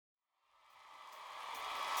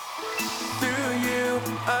Through you,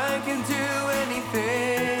 I can do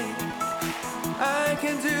anything. I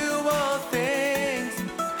can do all things,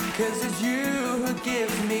 'cause it's you who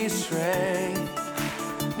gives me strength.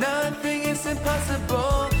 Nothing is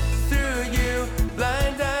impossible. Through you,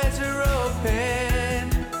 blind eyes are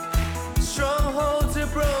open, strongholds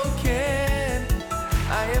are broken.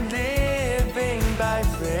 I am living by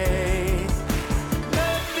faith.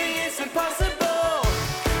 Nothing is impossible.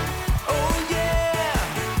 Oh yeah,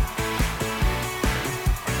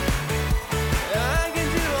 I can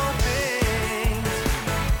do all things.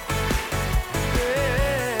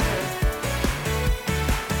 Yeah.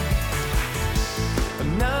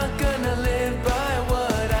 I'm not gonna live by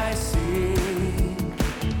what I see.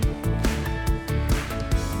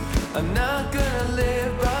 I'm not gonna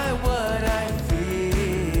live by what I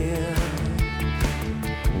feel.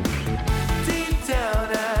 Deep down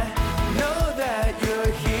I know that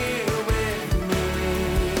you're here with me.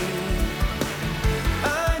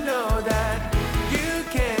 I know that you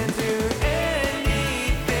can do anything.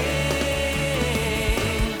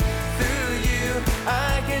 Through you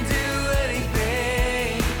I can do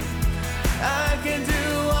anything. I can do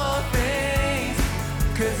all things,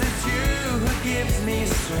 'cause it's you who gives me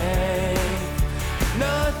strength.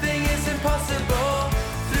 Nothing is impossible.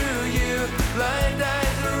 Through you, blind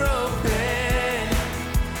eyes are open,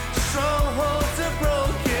 strongholds are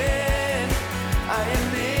broken. I am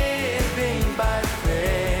living by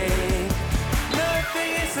faith.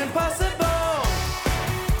 Nothing is impossible.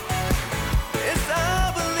 Yes,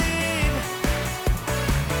 I believe.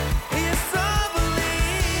 Yes, I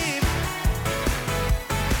believe.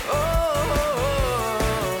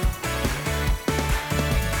 Oh,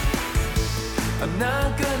 I'm not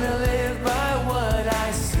gonna live by what I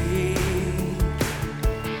see.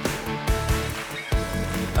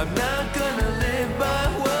 I'm not gonna live by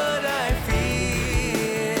what I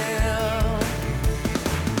feel.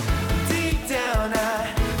 Deep down I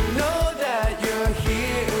know that you're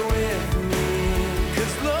here with me.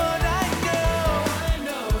 'Cause Lord, I know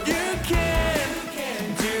you can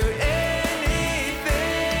do anything.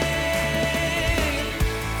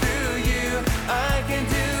 Through you I can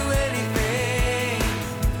do anything.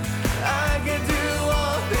 I can do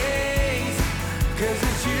all things, 'cause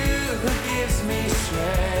it's you who gives me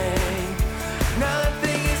strength.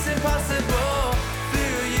 Nothing is impossible.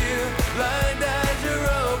 Through you, blind eyes are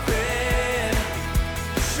open,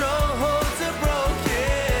 strongholds are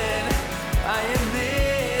broken. I am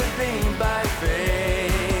living by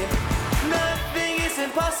faith. Nothing is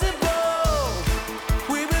impossible.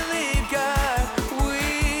 We believe, God, we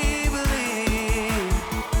believe.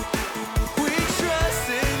 We trust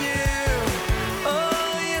in you.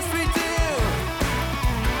 Oh, yes, we do.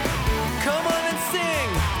 Come on and sing.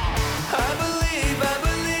 I believe, I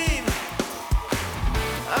believe.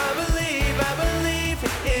 I believe, I believe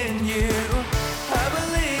in you. I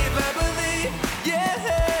believe,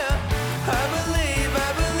 yeah. I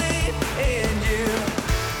believe in you.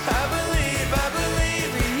 I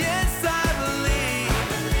believe, yes, I believe.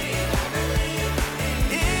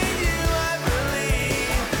 In you, I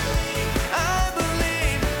believe. I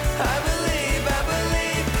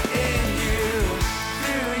believe in you.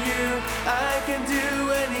 Through you, I can do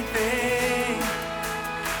anything.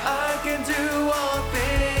 I can do all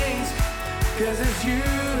things, 'cause it's you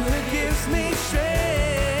who gives me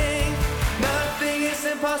strength. Nothing is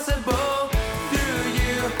impossible. Through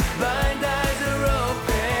you, blind eyes are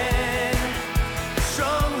open,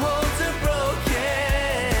 strongholds are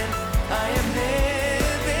broken. I am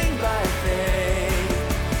living by faith.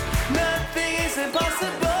 Nothing is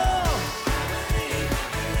impossible.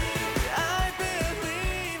 I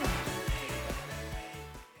believe.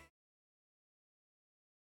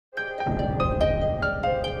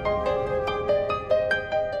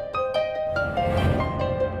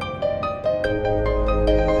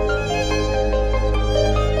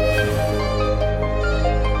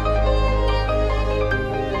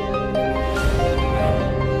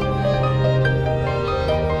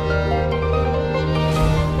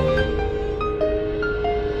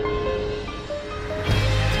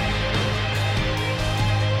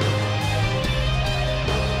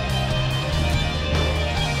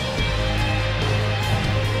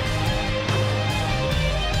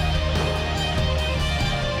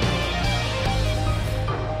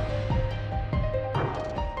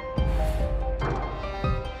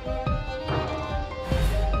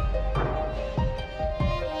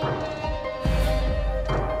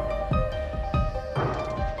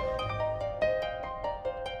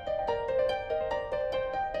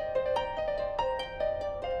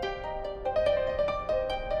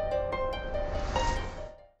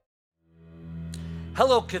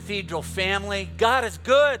 Hello, Cathedral family. God is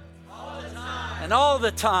good. All the time. And all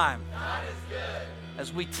the time. God is good.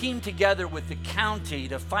 As we team together with the county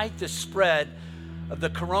to fight the spread of the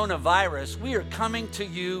coronavirus, we are coming to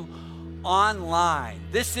you online.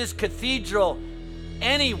 This is Cathedral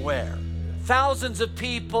Anywhere. Thousands of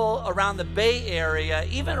people around the Bay Area,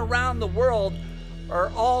 even around the world,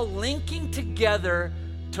 are all linking together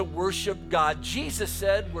to worship God. Jesus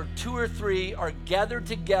said, where two or three are gathered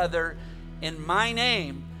together in my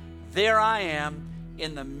name, there I am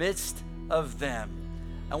in the midst of them.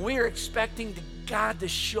 And we are expecting God to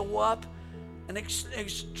show up in an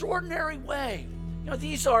extraordinary way. You know,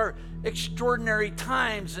 these are extraordinary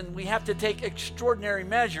times, and we have to take extraordinary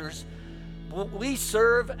measures. We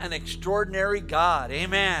serve an extraordinary God.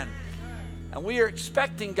 Amen. And we are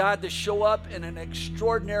expecting God to show up in an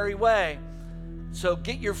extraordinary way. So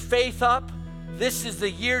get your faith up. This is the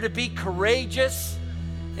year to be courageous.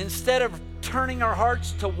 Instead of turning our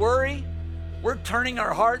hearts to worry, we're turning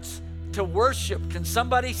our hearts to worship. Can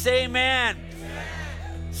somebody say amen?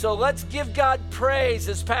 Amen. So let's give God praise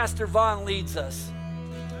as Pastor Vaughn leads us.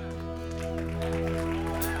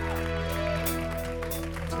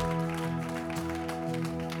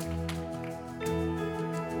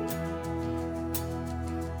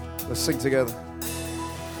 Let's sing together.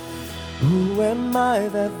 Who am I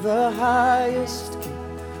that the highest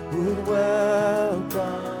King would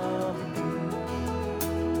welcome?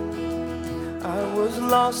 I was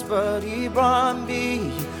lost, but he brought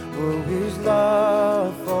me. Oh, his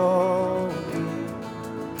love for me.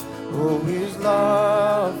 Oh, his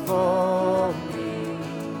love for me.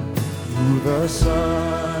 Who the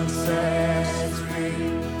Son sets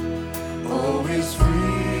free. Oh, is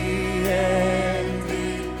free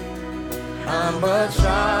indeed. I'm a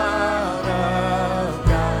child of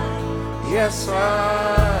God. Yes,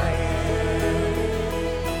 I am.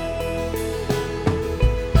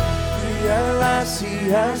 At last he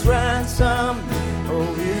has ransomed.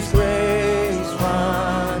 Oh, his grace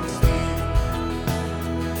runs deep.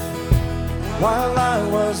 While I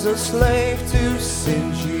was a slave to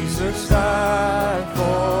sin, Jesus died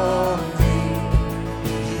for me.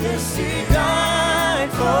 Yes, he died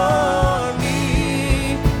for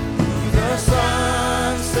me. The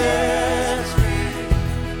Son sets free.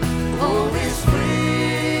 Oh, is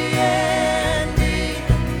free indeed.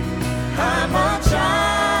 I'm a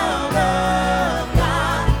child of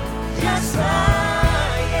God. Yes, I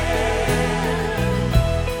am.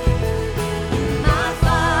 My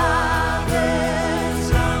Father's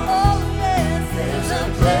house. Oh, yes, there's a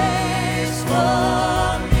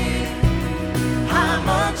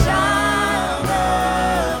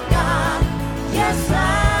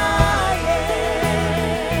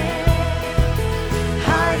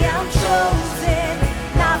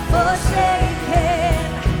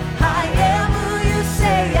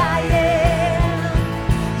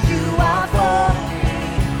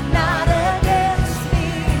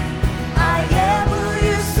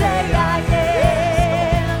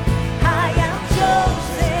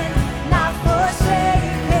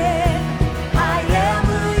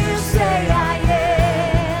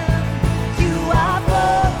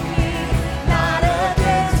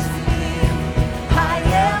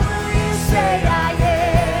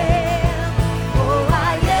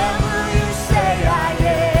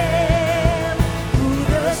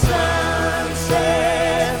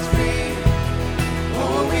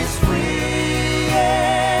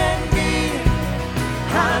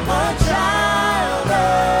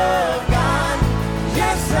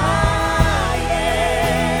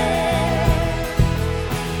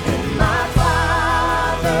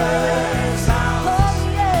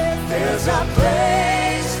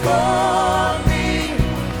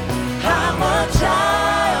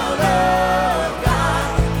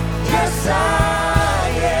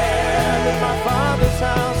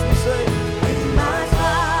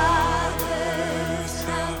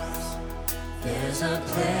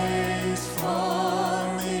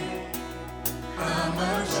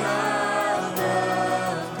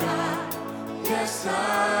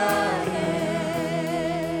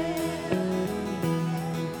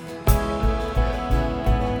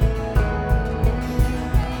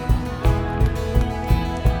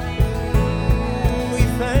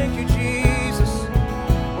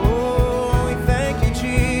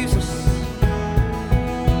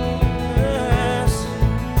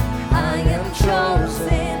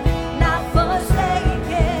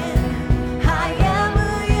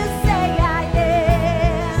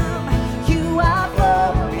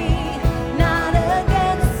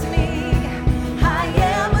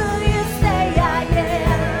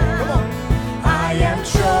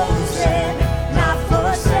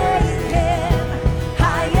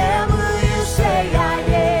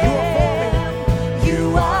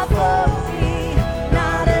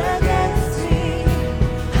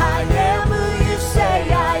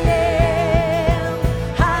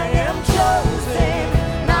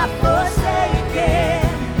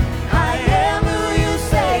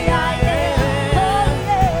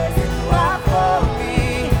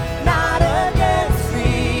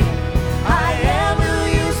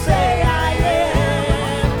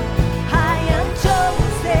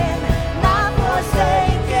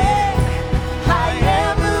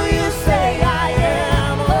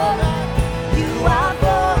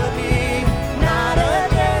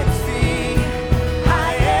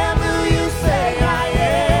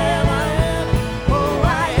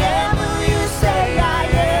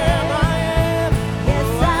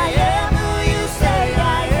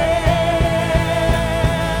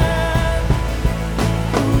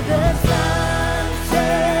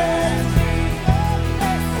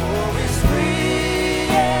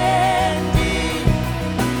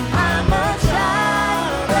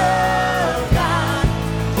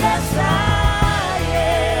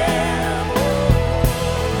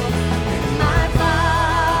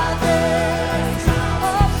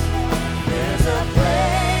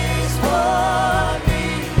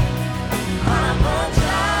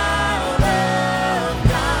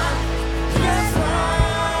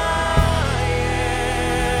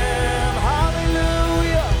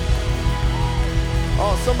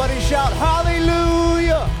shout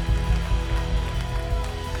hallelujah.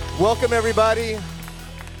 Welcome, everybody.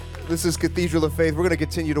 This is Cathedral of Faith. We're going to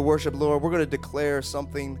continue to worship, Lord. We're going to declare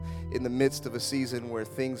something in the midst of a season where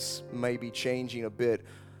things may be changing a bit.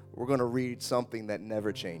 We're going to read something that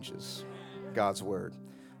never changes, God's word.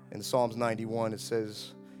 In Psalms 91, it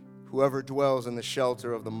says, whoever dwells in the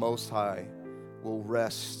shelter of the Most High will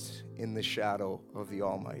rest in the shadow of the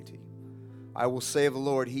Almighty. I will say of the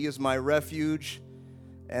Lord, He is my refuge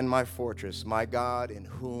and my fortress, my God in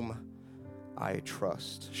whom I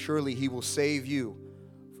trust. Surely He will save you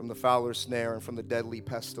from the fowler's snare and from the deadly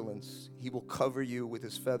pestilence. He will cover you with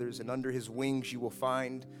His feathers, and under His wings you will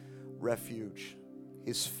find refuge.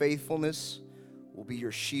 His faithfulness will be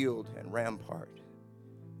your shield and rampart.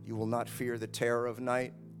 You will not fear the terror of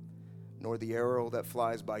night, nor the arrow that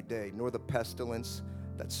flies by day, nor the pestilence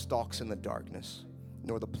that stalks in the darkness,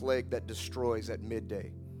 nor the plague that destroys at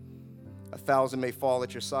midday. 1,000 may fall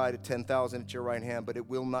at your side, 10,000 at your right hand, but it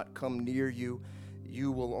will not come near you. You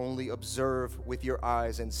will only observe with your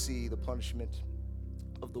eyes and see the punishment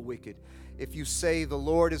of the wicked. If you say, the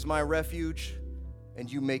Lord is my refuge, and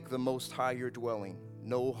you make the Most High your dwelling,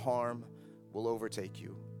 no harm will overtake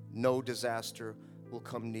you. No disaster will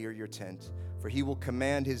come near your tent. For He will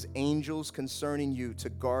command His angels concerning you to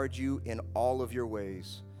guard you in all of your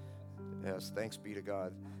ways. Yes, thanks be to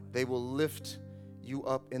God. They will lift you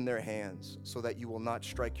up in their hands so that you will not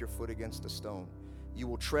strike your foot against a stone. You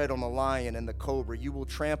will tread on the lion and the cobra. You will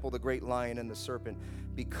trample the great lion and the serpent.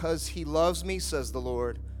 Because He loves me, says the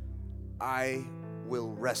Lord, I will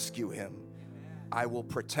rescue him. I will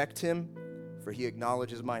protect him, for he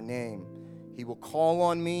acknowledges my name. He will call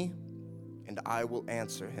on me, and I will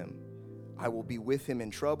answer him. I will be with him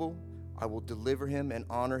in trouble. I will deliver him and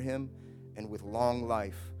honor him, and with long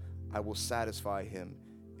life I will satisfy him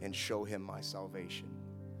and show him my salvation.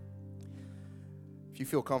 If you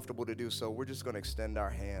feel comfortable to do so, we're just going to extend our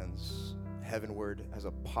hands heavenward as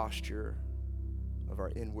a posture of our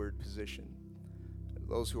inward position.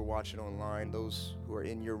 Those who are watching online, those who are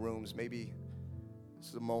in your rooms, maybe this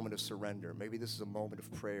is a moment of surrender. Maybe this is a moment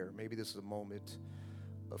of prayer. Maybe this is a moment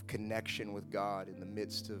of connection with God in the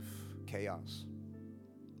midst of chaos.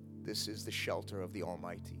 This is the shelter of the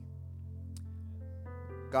Almighty.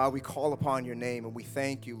 God, we call upon your name, and we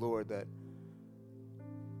thank you, Lord, that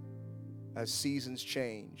as seasons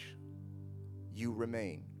change, you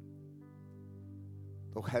remain.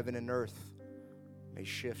 Though heaven and earth may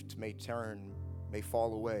shift, may turn, may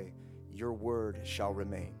fall away, your word shall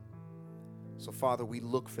remain. So, Father, we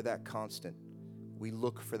look for that constant. We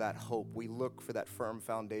look for that hope. We look for that firm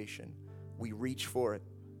foundation. We reach for it.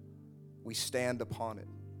 We stand upon it.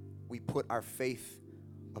 We put our faith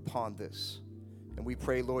upon this. And we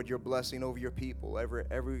pray, Lord, your blessing over your people,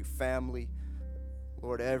 every family,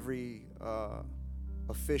 Lord, every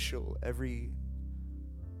official, every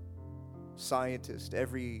scientist,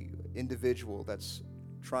 every individual that's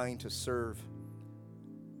trying to serve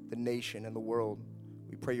the nation and the world.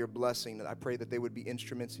 We pray your blessing, and I pray that they would be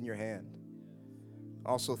instruments in your hand.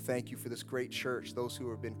 Also, thank you for this great church, those who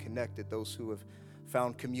have been connected, those who have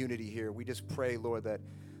found community here. We just pray, Lord, that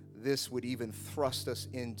this would even thrust us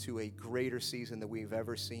into a greater season than we've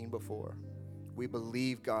ever seen before. We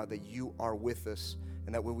believe, God, that you are with us,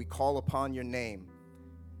 and that when we call upon your name,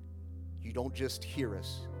 you don't just hear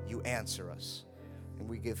us, you answer us. And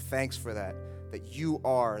we give thanks for that you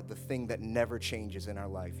are the thing that never changes in our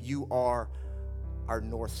life. You are our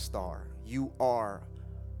North Star. You are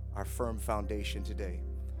our firm foundation today.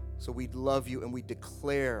 So we love you, and we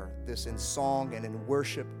declare this in song and in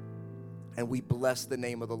worship, and we bless the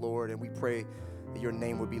name of the Lord, and we pray that your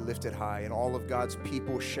name would be lifted high. And all of God's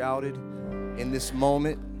people shouted in this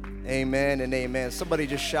moment, amen and amen. Somebody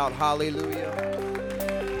just shout hallelujah.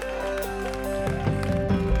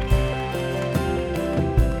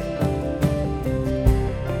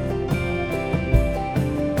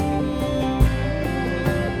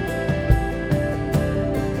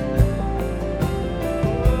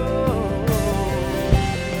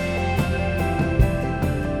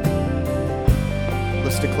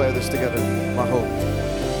 Declare this together. My hope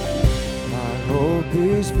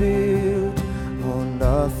is built on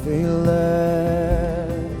nothing less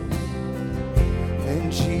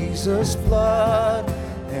than Jesus' blood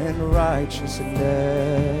and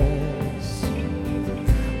righteousness.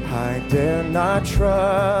 I dare not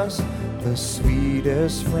trust the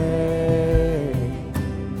sweetest friend,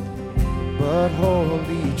 but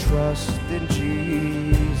wholly trust in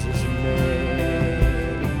Jesus' name.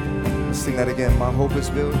 Sing that again. My hope is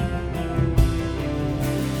built. My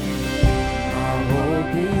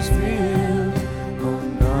hope is built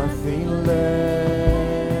on nothing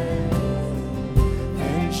less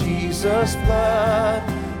than Jesus. precious blood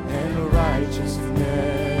and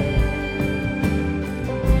righteousness.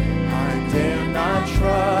 I dare not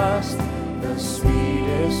trust the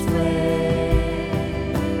sweetest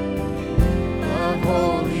way. A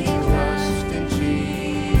holy trust in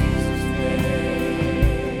Jesus'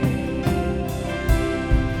 name.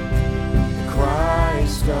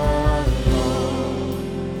 Christ alone,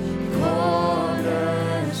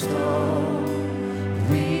 cornerstone,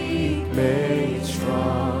 weak made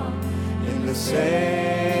strong in the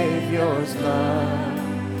Savior's love.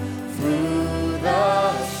 Through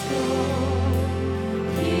the storm,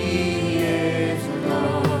 He is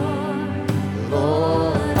Lord,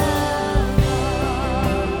 Lord of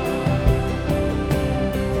all.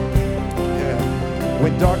 Yeah.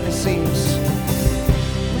 When darkness seems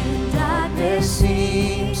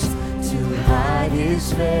To hide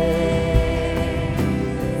His face,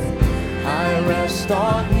 I rest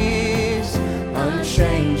on His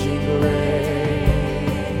unchanging grace.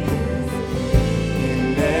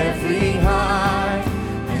 In every high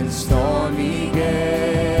and stormy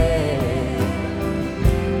gale,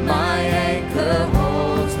 my anchor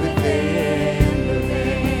holds within the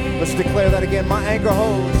veil. Let's declare that again. My anchor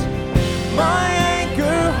holds. My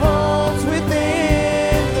anchor holds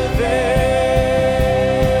within the veil.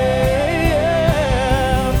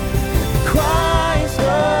 Christ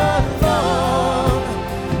alone,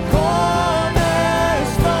 cornerstone,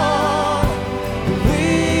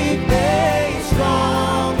 weak made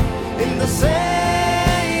strong in the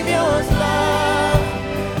Savior's love.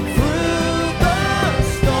 Through the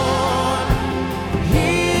storm,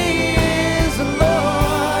 He is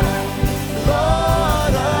Lord,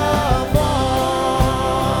 Lord of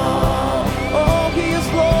all. Oh, He is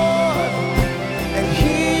Lord, and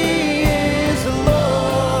He is Lord.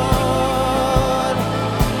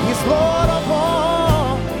 He's Lord of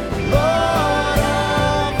all, Lord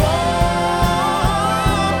of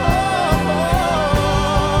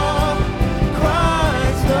all.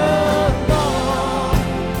 Christ alone,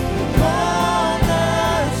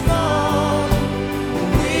 cornerstone,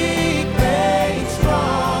 weak made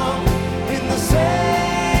strong in the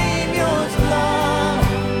Savior's love.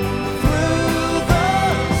 Through the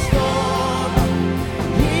storm,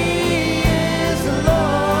 He is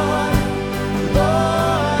Lord,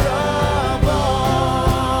 Lord of all.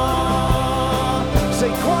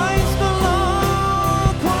 Say Christ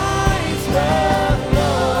alone, Christ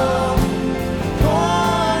alone,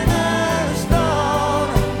 cornerstone,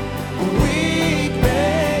 weak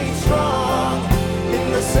made strong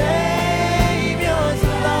in the Savior's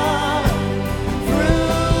love.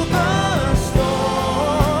 Through the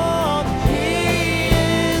storm, He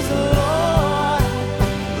is Lord,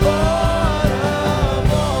 Lord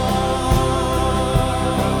of all.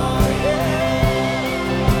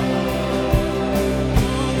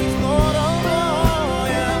 He's Lord of all,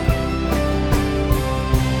 yeah.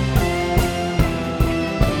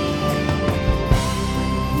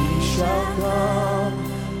 He shall come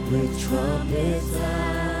with trumpet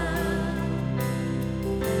sound.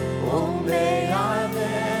 Oh, may I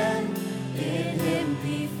then in Him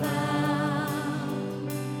be found,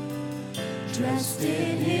 dressed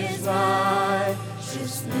in His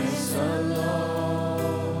righteousness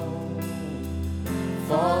alone.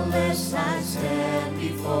 Faultless I stand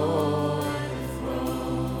before the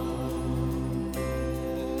throne.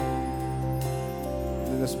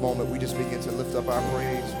 In this moment, we just begin to lift up our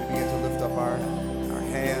praise. We begin to lift up our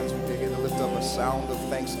hands. We begin to lift up a sound of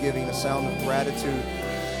thanksgiving, a sound of gratitude.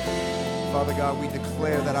 Father God, we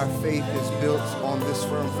declare that our faith is built on this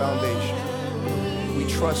firm foundation. We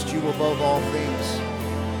trust you above all things,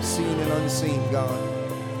 seen and unseen, God.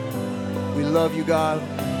 We love you, God.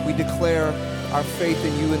 We declare our faith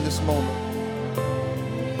in you in this moment.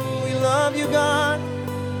 We love you, God.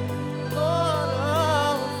 Lord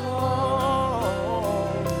of all.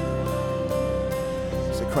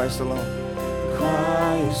 Say Christ alone.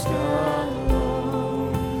 Christ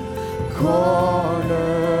alone, cornerstone,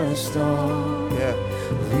 Yeah.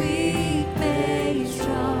 weak made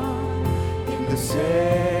strong in the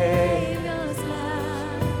Savior's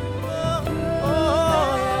love.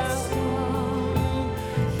 Oh, yes.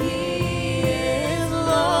 He is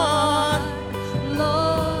Lord,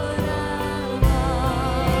 Lord of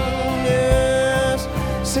all. Yes.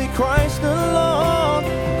 Say Christ alone.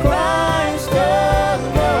 Christ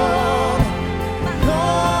alone.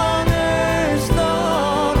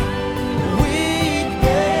 Cornerstone, weak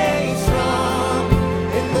made strong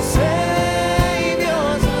in the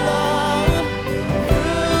Savior's love.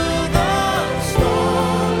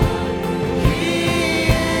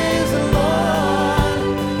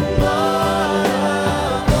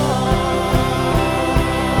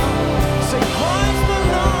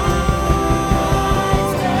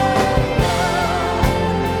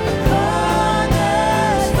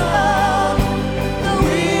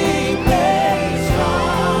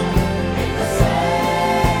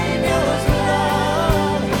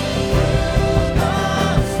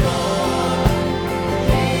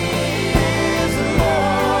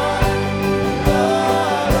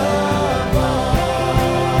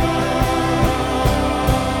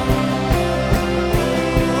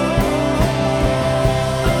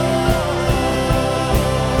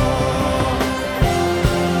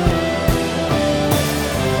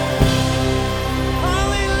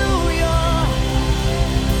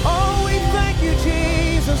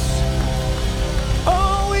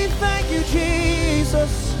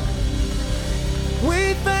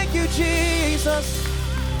 Jesus.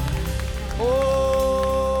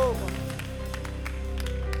 Oh.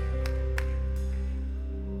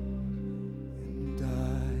 And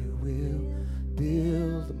I will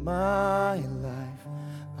build my life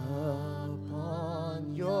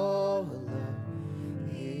upon your love.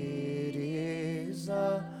 It is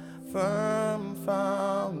a firm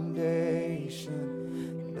foundation,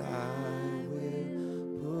 and I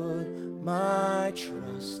will put my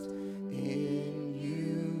trust in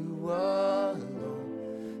you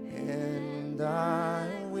alone, and I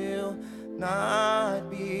will not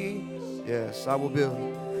be. Yes, I will build,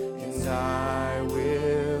 and I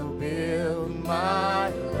will build my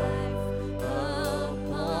life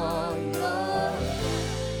upon your love.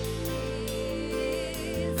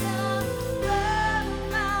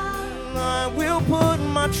 I will put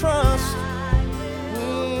my trust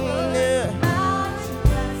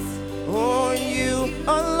on you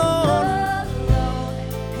alone.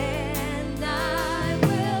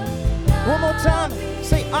 One more time,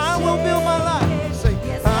 say, I will build my life. Say,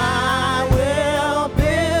 I will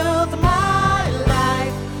build my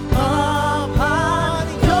life upon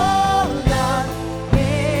your love.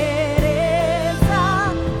 It is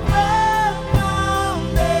a firm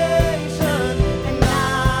foundation, and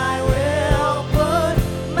I will put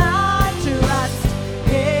my trust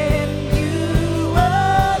in you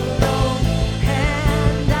alone,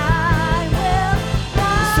 and I will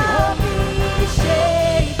not be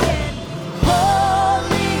shaken.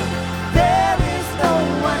 Holy, there is no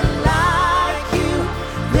one like you.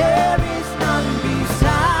 There is none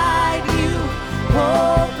beside you.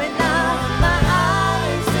 Open up my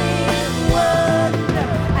eyes in wonder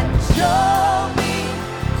and show me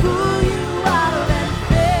who you are, and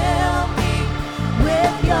fill me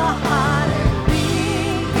with your heart and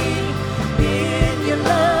lead me in your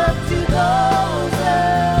love to those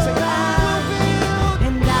around.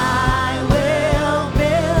 And I will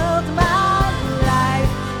build my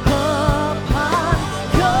life upon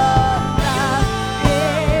your love.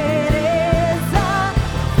 It is a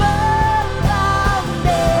firm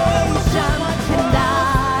foundation, and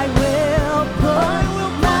I will put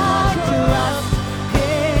my trust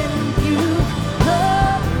in you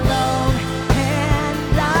alone,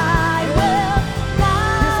 and I will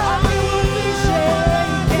not be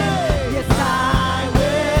shaken. Yes, I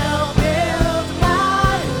will build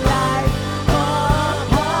my life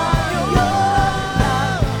upon your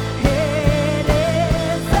love. It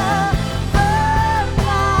is a firm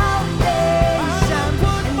foundation, and I will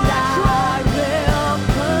put my trust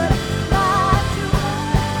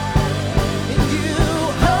in you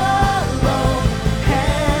alone,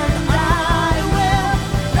 and I will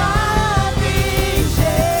not be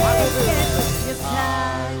shaken. Yes,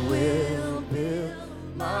 I will build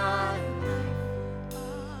my life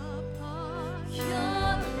upon your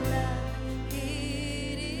love.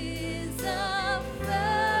 It is a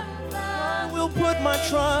firm I will put my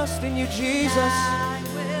trust in you, Jesus.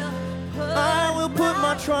 I will put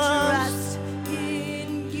my trust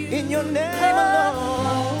in your name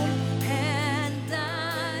alone. And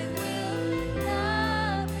I will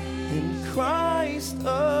not be in Christ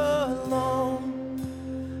alone.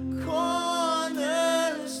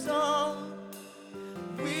 Cornerstone,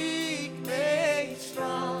 weak made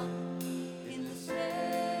strong in the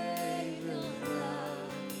Savior's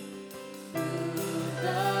love. Through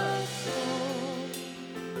the storm,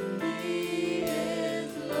 He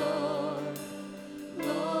is Lord,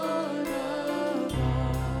 Lord of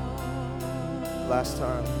all. Last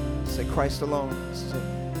time, say Christ alone.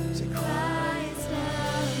 Say Christ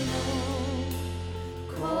alone,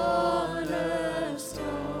 cornerstone,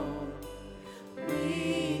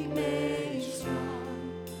 we made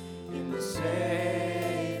strong in the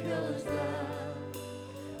Savior's love.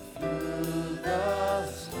 Through the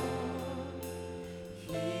storm,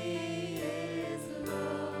 He is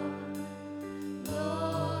Lord,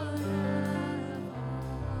 Lord of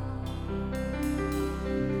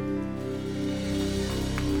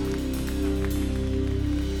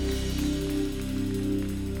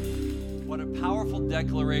What a powerful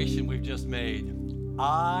declaration we've just made.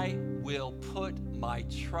 I will put my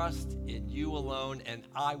trust in you alone, and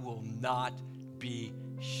I will not be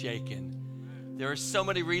shaken. There are so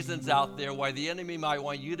many reasons out there why the enemy might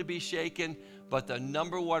want you to be shaken, but the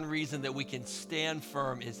number one reason that we can stand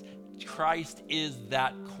firm is Christ is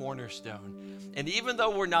that cornerstone. And even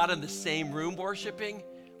though we're not in the same room worshiping,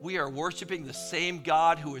 we are worshiping the same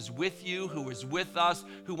God who is with you, who is with us,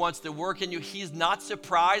 who wants to work in you. He's not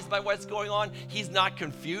surprised by what's going on. He's not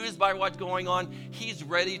confused by what's going on. He's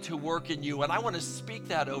ready to work in you. And I want to speak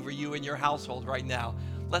that over you in your household right now.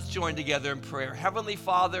 Let's join together in prayer. Heavenly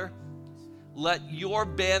Father, let your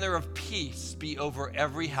banner of peace be over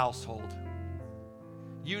every household.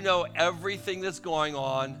 You know everything that's going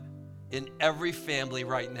on in every family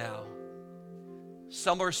right now.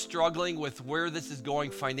 Some are struggling with where this is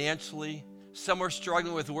going financially. Some are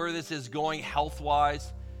struggling with where this is going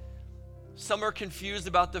health-wise. Some are confused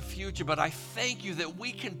about the future, but I thank you that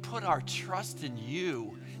we can put our trust in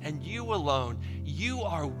you and you alone. You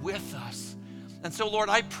are with us. And so, Lord,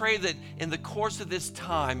 I pray that in the course of this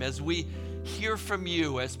time, as we hear from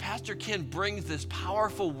you, as Pastor Ken brings this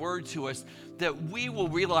powerful word to us, that we will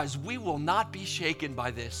realize we will not be shaken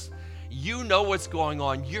by this. You know what's going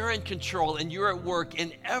on. You're in control and you're at work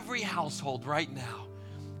in every household right now.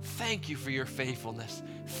 Thank you for your faithfulness.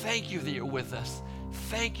 Thank you that you're with us.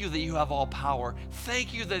 Thank you that you have all power.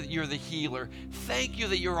 Thank you that you're the healer. Thank you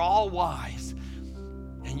that you're all wise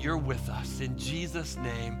and you're with us. In Jesus'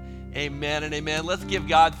 name, amen and amen. Let's give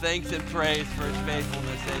God thanks and praise for his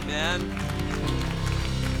faithfulness. Amen.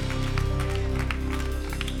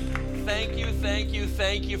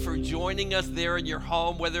 Thank you for joining us there in your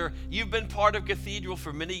home. Whether you've been part of Cathedral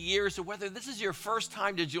for many years or whether this is your first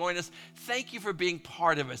time to join us, thank you for being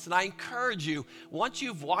part of us. And I encourage you, once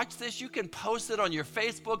you've watched this, you can post it on your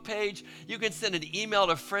Facebook page. You can send an email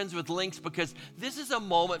to friends with links, because this is a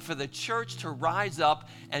moment for the church to rise up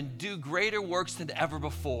and do greater works than ever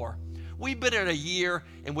before. We've been in a year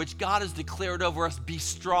in which God has declared over us, be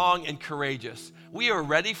strong and courageous. We are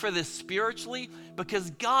ready for this spiritually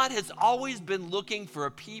because God has always been looking for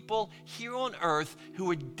a people here on earth who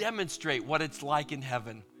would demonstrate what it's like in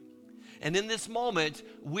heaven. And in this moment,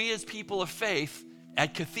 we as people of faith,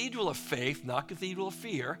 at Cathedral of Faith, not Cathedral of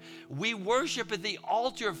Fear, we worship at the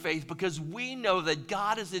altar of faith because we know that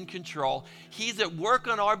God is in control. He's at work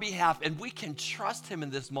on our behalf, and we can trust him in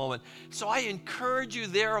this moment. So I encourage you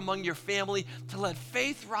there among your family to let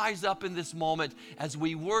faith rise up in this moment as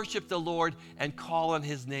we worship the Lord and call on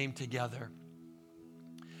his name together.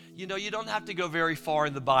 You know, you don't have to go very far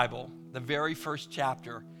in the Bible, the very first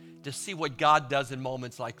chapter, to see what God does in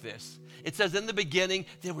moments like this. It says, in the beginning,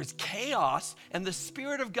 there was chaos, and the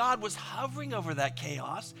Spirit of God was hovering over that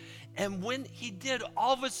chaos. And when he did,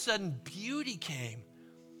 all of a sudden, beauty came.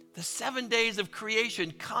 The 7 days of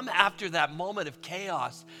creation come after that moment of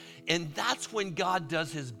chaos. And that's when God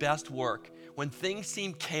does his best work. When things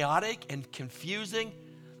seem chaotic and confusing,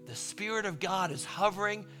 the Spirit of God is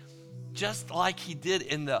hovering, just like he did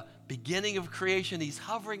in the beginning of creation. He's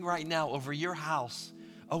hovering right now over your house,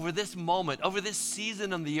 over this moment, over this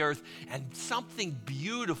season on the earth, and something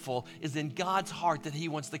beautiful is in God's heart that he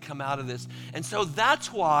wants to come out of this. And so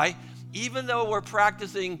that's why, even though we're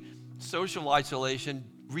practicing social isolation,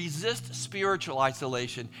 resist spiritual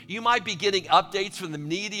isolation. You might be getting updates from the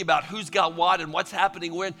needy about who's got what and what's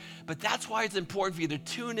happening when, but that's why it's important for you to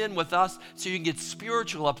tune in with us so you can get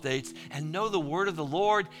spiritual updates and know the word of the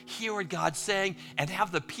Lord, hear what God's saying, and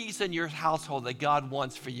have the peace in your household that God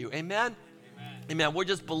wants for you. Amen? Amen. We're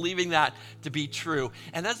just believing that to be true.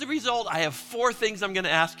 And as a result, I have 4 things I'm going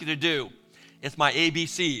to ask you to do. It's my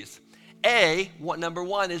ABCs. Number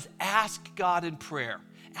 1 is ask God in prayer.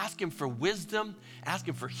 Ask him for wisdom. Ask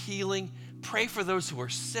him for healing. Pray for those who are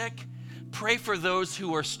sick. Pray for those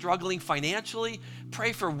who are struggling financially.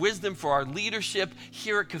 Pray for wisdom for our leadership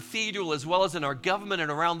here at Cathedral as well as in our government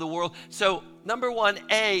and around the world. So number 1,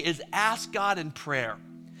 is ask God in prayer.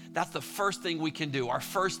 That's the first thing we can do, our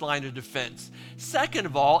first line of defense. Second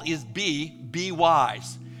of all is be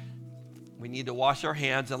wise. We need to wash our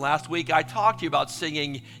hands. And last week I talked to you about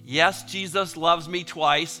singing, Yes, Jesus Loves Me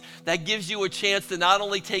Twice. That gives you a chance to not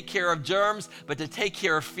only take care of germs, but to take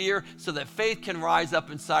care of fear so that faith can rise up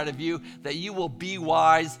inside of you, that you will be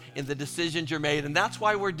wise in the decisions you're made. And that's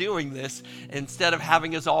why we're doing this. Instead of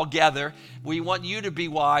having us all gather, we want you to be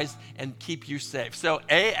wise and keep you safe. So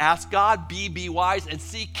A, ask God, B, be wise, and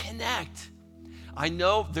C, connect. I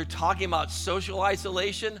know they're talking about social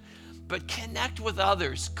isolation, but connect with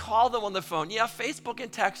others. Call them on the phone. Yeah, Facebook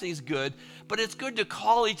and texting is good, but it's good to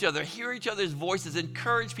call each other, hear each other's voices,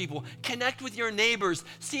 encourage people, connect with your neighbors,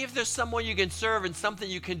 see if there's someone you can serve and something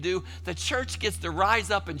you can do. The church gets to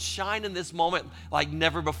rise up and shine in this moment like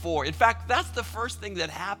never before. In fact, that's the first thing that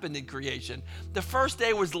happened in creation. The first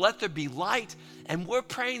day was let there be light, and we're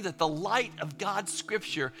praying that the light of God's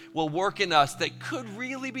scripture will work in us. That could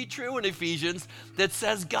really be true in Ephesians, that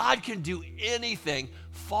says God can do anything,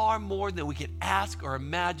 far more than we can ask or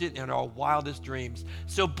imagine in our wildest dreams.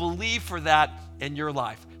 So believe for that in your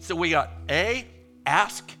life. So we got A,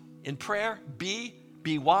 ask in prayer, B,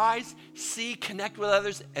 be wise, C, connect with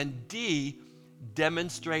others, and D,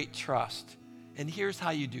 demonstrate trust. And here's how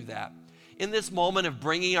you do that. In this moment of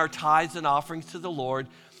bringing our tithes and offerings to the Lord,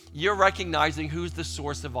 you're recognizing who's the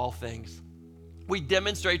source of all things. We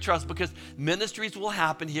demonstrate trust because ministries will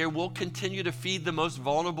happen here. We'll continue to feed the most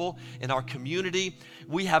vulnerable in our community.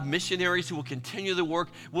 We have missionaries who will continue the work.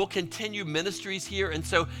 We'll continue ministries here. And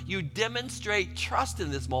so you demonstrate trust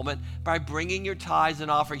in this moment by bringing your tithes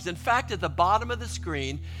and offerings. In fact, at the bottom of the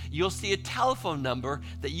screen, you'll see a telephone number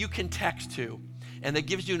that you can text to, and that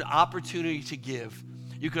gives you an opportunity to give.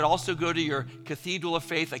 You could also go to your Cathedral of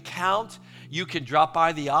Faith account. You can drop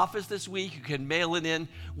by the office this week. You can mail it in.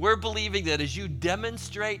 We're believing that as you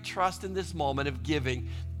demonstrate trust in this moment of giving,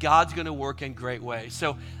 God's going to work in great ways.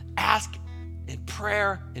 So ask in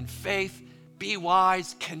prayer, in faith, be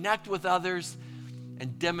wise, connect with others,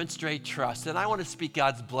 and demonstrate trust. And I want to speak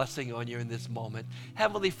God's blessing on you in this moment.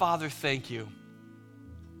 Heavenly Father, thank you.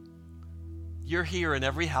 You're here in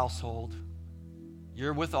every household.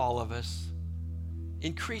 You're with all of us.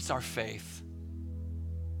 Increase our faith.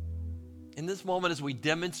 In this moment, as we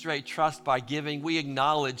demonstrate trust by giving, we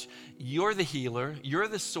acknowledge you're the healer. You're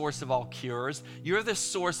the source of all cures. You're the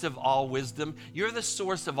source of all wisdom. You're the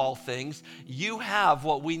source of all things. You have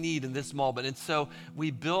what we need in this moment. And so we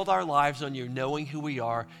build our lives on you, knowing who we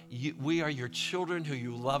are. We are your children who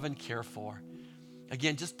you love and care for.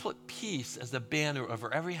 Again, just put peace as a banner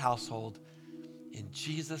over every household. In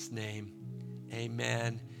Jesus' name,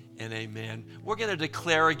 amen and amen. We're going to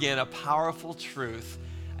declare again a powerful truth.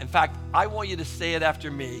 In fact, I want you to say it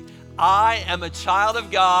after me. I am a child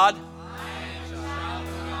of God.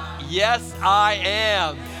 Yes, I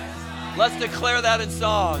am. Let's declare that in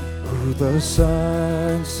song. Who the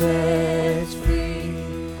sun sets free,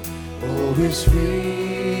 oh, is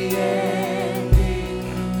free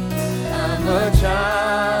indeed. I'm a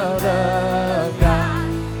child of God.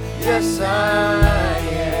 Yes, I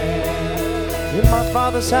am. In my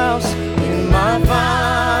Father's house, in my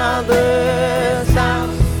Father's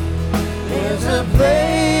house, there's a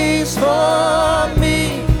place for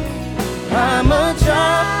me. I'm a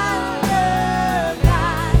child of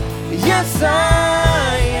God. Yes,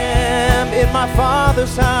 I am. In my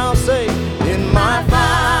Father's house, say, in my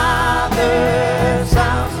Father's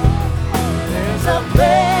house, there's a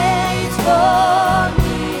place for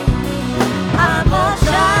me. I'm a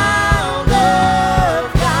child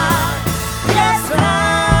of God. Yes,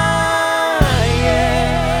 I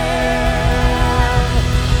am.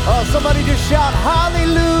 Oh, somebody just shout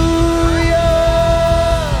hallelujah.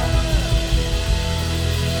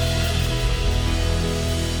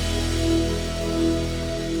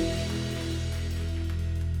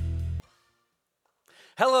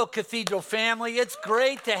 Hello, Cathedral family. It's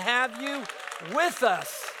great to have you with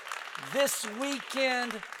us this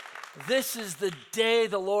weekend. This is the day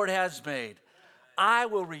the Lord has made. I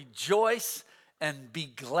will rejoice and be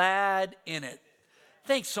glad in it.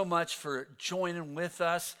 Thanks so much for joining with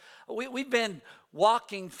us. We've been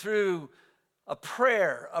walking through a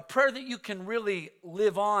prayer that you can really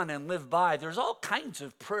live on and live by. There's all kinds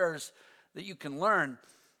of prayers that you can learn.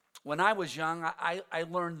 When I was young, I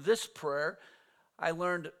learned this prayer. I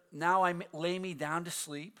learned, now I lay me down to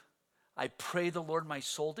sleep. I pray the Lord my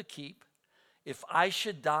soul to keep. If I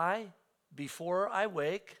should die before I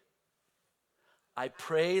wake, I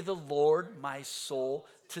pray the Lord my soul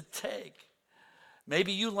to take.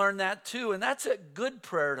 Maybe you learned that too, and that's a good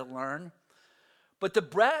prayer to learn. But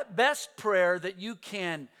the best prayer that you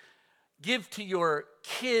can give to your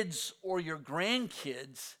kids or your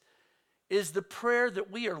grandkids is the prayer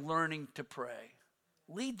that we are learning to pray.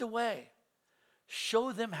 Lead the way.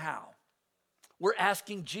 Show them how. We're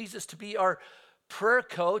asking Jesus to be our prayer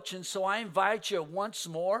coach, and so I invite you once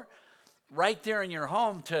more, right there in your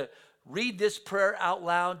home, to read this prayer out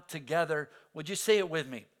loud together. Would you say it with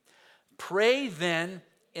me? Pray then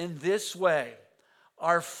in this way.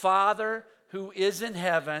 Our Father who is in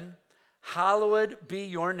heaven, hallowed be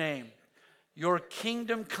your name. Your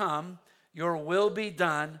kingdom come, your will be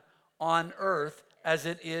done on earth as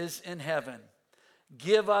it is in heaven.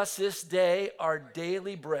 Give us this day our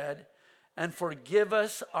daily bread, and forgive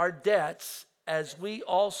us our debts as we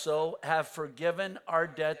also have forgiven our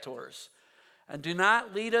debtors. And do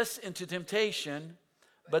not lead us into temptation,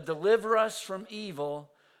 but deliver us from evil.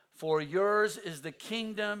 For yours is the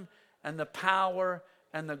kingdom and the power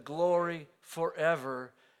and the glory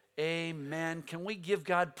forever. Amen. Can we give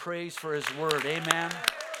God praise for his word? Amen.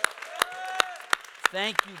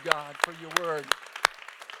 Thank you, God, for your word.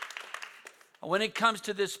 When it comes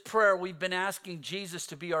to this prayer, we've been asking Jesus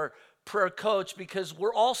to be our prayer coach because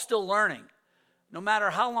we're all still learning. No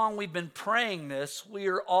matter how long we've been praying this, we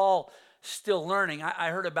are all still learning.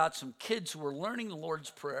 I heard about some kids who were learning the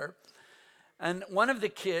Lord's Prayer. And one of the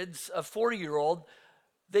kids, a 4-year-old,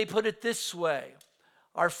 they put it this way.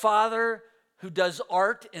 Our Father who does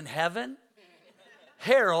art in heaven,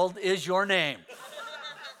 Harold is your name.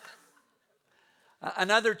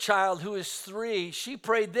 Another child who is 3, she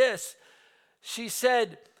prayed this. She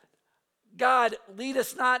said, God, lead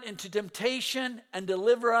us not into temptation and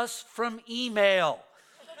deliver us from email.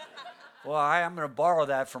 Well, I'm going to borrow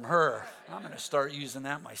that from her. I'm going to start using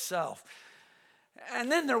that myself.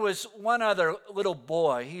 And then there was one other little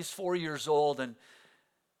boy. He's 4 years old.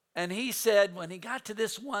 And he said, when he got to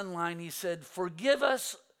this one line, he said, forgive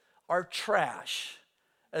us our trash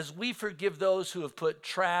as we forgive those who have put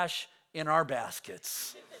trash in our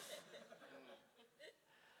baskets.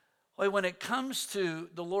 Well, when it comes to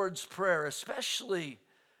the Lord's Prayer, especially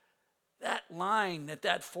that line that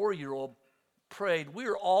 4-year-old prayed,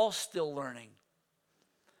 we're all still learning.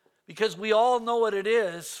 Because we all know what it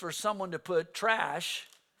is for someone to put trash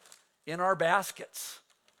in our baskets.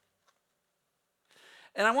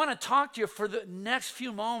 And I want to talk to you for the next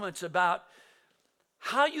few moments about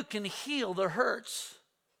how you can heal the hurts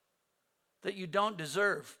that you don't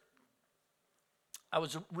deserve. I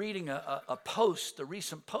was reading a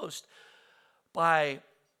recent post by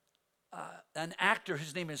an actor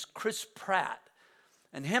whose name is Chris Pratt.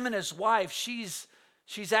 And him and his wife, she's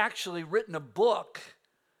actually written a book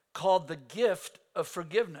called The Gift of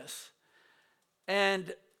Forgiveness.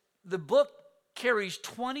 And the book carries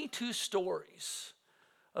 22 stories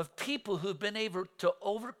of people who've been able to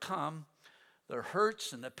overcome their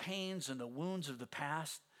hurts and the pains and the wounds of the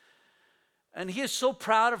past. And he is so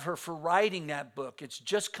proud of her for writing that book. It's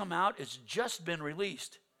just come out. It's just been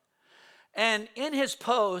released. And in his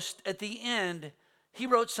post at the end, he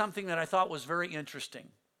wrote something that I thought was very interesting.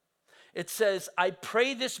 It says, I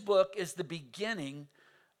pray this book is the beginning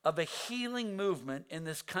of a healing movement in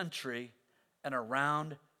this country and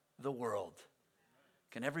around the world.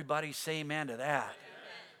 Can everybody say amen to that? Amen.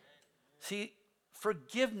 See,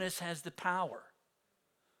 forgiveness has the power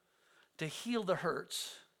to heal the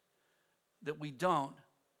hurts that we don't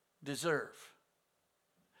deserve.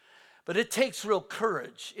 But it takes real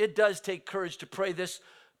courage. It does take courage to pray this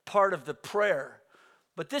part of the prayer.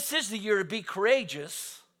 But this is the year to be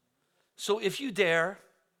courageous. So if you dare,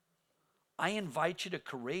 I invite you to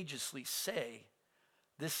courageously say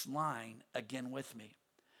this line again with me.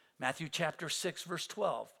 Matthew chapter 6, verse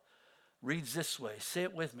 12 reads this way. Say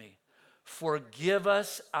it with me. Forgive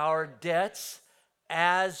us our debts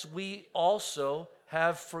as we also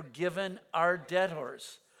have forgiven our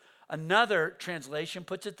debtors. Another translation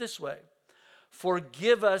puts it this way.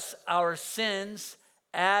 Forgive us our sins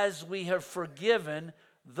as we have forgiven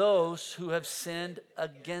those who have sinned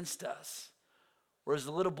against us. Whereas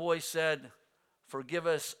the little boy said, forgive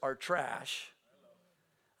us our trash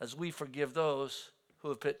as we forgive those who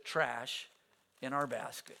have put trash in our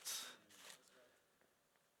baskets.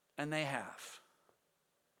 And they have.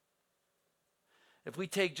 If we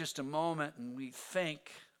take just a moment and we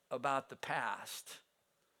think about the past,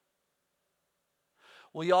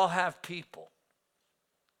 we all have people.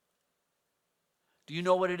 Do you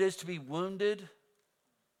know what it is to be wounded,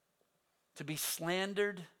 to be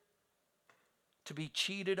slandered, to be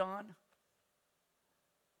cheated on?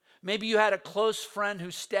 Maybe you had a close friend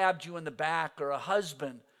who stabbed you in the back, or a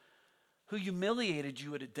husband who humiliated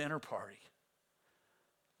you at a dinner party,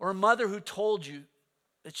 or a mother who told you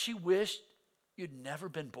that she wished you'd never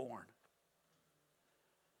been born.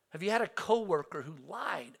 Have you had a coworker who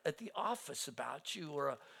lied at the office about you, or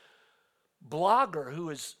a blogger who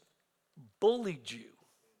has bullied you?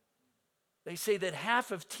 They say that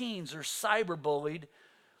half of teens are cyberbullied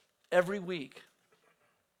every week.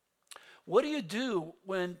 What do you do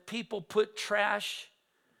when people put trash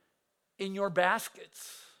in your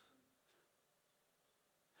baskets?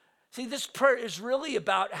 See, this prayer is really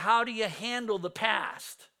about how do you handle the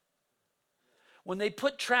past. When they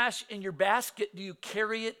put trash in your basket, do you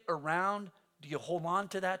carry it around? Do you hold on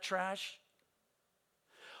to that trash?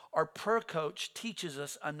 Our prayer coach teaches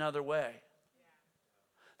us another way.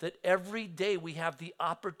 That every day we have the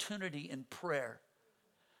opportunity in prayer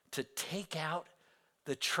to take out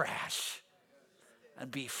the trash and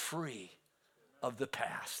be free of the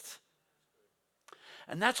past.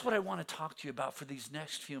 And that's what I want to talk to you about for these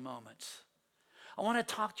next few moments. I want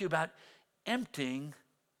to talk to you about emptying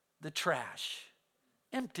the trash.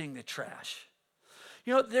 Emptying the trash.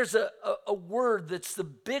 You know, there's a word that's the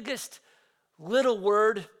biggest little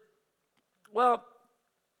word. Well,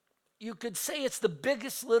 you could say it's the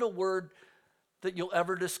biggest little word that you'll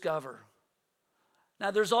ever discover.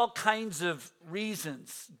 Now, there's all kinds of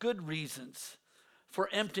reasons, good reasons, for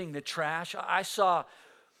emptying the trash. I saw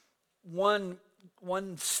one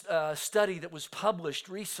study that was published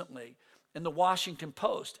recently in the Washington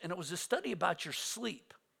Post, and it was a study about your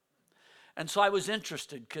sleep. And so I was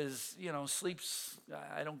interested because, sleep's,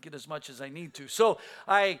 I don't get as much as I need to. So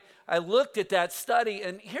I looked at that study,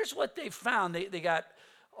 and here's what they found. They got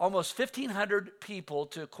almost 1,500 people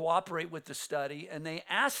to cooperate with the study, and they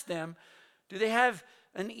asked them, do they have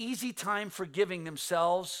an easy time forgiving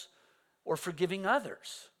themselves or forgiving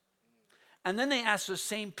others? And then they asked those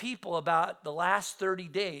same people about the last 30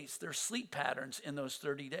 days, their sleep patterns in those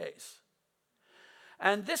 30 days.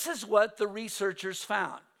 And this is what the researchers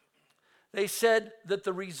found. They said that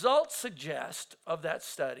the results suggest of that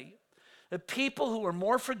study that people who were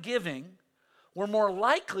more forgiving were more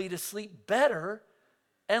likely to sleep better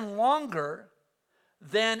and longer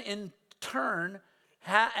than in turn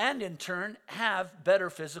have better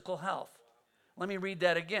physical health. Let me read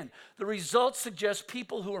that again. The results suggest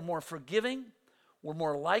people who are more forgiving were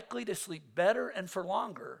more likely to sleep better and for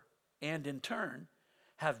longer, and in turn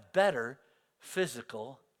have better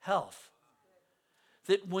physical health.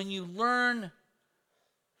 That when you learn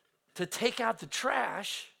to take out the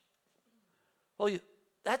trash,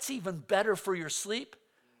 that's even better for your sleep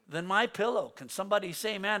than my pillow. Can somebody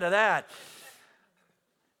say amen to that?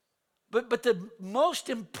 But the most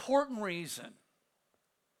important reason,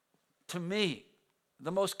 to me,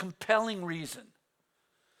 the most compelling reason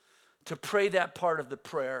to pray that part of the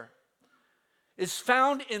prayer is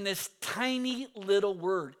found in this tiny little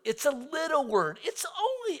word. It's a little word. It's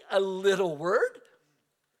only a little word.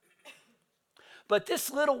 But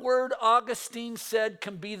this little word, Augustine said,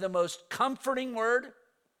 can be the most comforting word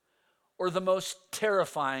or the most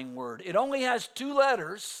terrifying word. It only has 2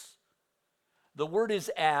 letters. The word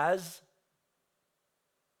is as.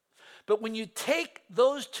 But when you take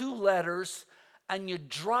those 2 letters and you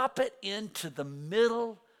drop it into the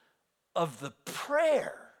middle of the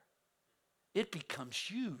prayer, it becomes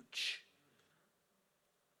huge.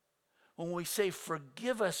 When we say,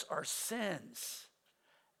 forgive us our sins,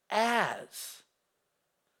 as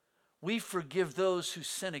we forgive those who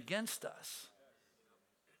sin against us.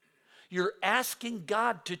 You're asking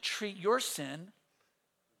God to treat your sin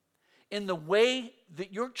in the way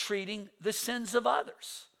that you're treating the sins of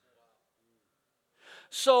others.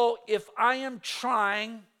 So if I am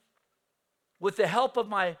trying, with the help of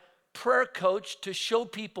my prayer coach, to show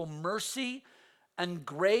people mercy and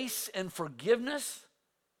grace and forgiveness,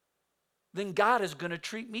 then God is going to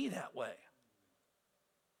treat me that way.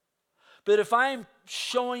 But if I'm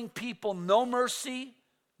showing people no mercy,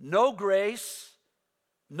 no grace,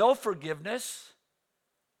 no forgiveness,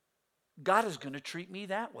 God is going to treat me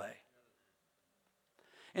that way.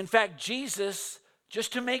 In fact, Jesus,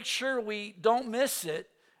 just to make sure we don't miss it,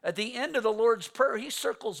 at the end of the Lord's Prayer, he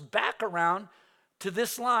circles back around to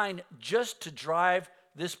this line just to drive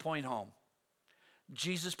this point home.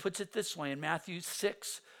 Jesus puts it this way in Matthew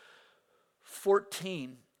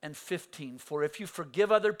 6:14 and 15. For if you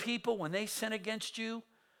forgive other people when they sin against you,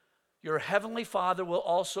 your heavenly Father will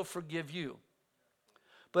also forgive you.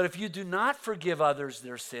 But if you do not forgive others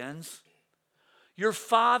their sins, your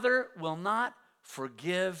Father will not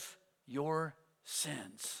forgive your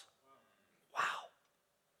sins. Wow.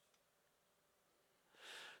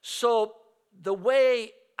 So the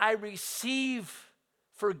way I receive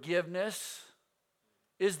forgiveness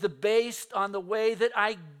is based on the way that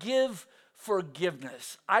I give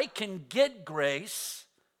forgiveness. I can get grace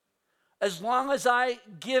as long as I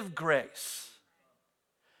give grace.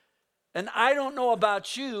 And I don't know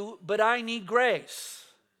about you, but I need grace.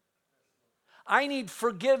 I need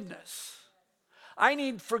forgiveness. I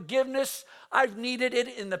need forgiveness. I've needed it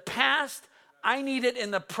in the past. I need it in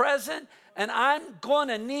the present. And I'm going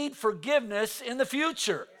to need forgiveness in the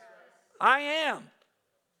future. I am.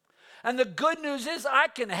 And the good news is I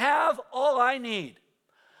can have all I need.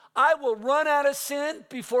 I will run out of sin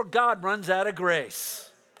before God runs out of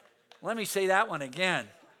grace. Let me say that one again.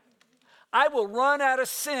 I will run out of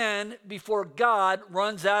sin before God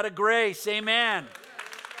runs out of grace. Amen.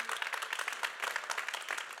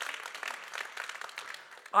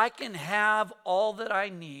 I can have all that I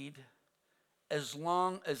need as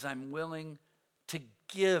long as I'm willing to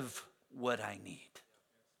give what I need.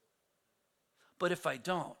 But if I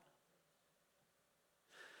don't,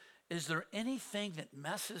 is there anything that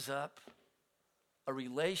messes up a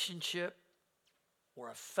relationship or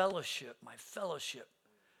a fellowship, my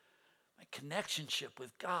connectionship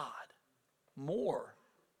with God, more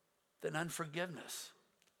than unforgiveness?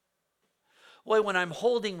 Boy, when I'm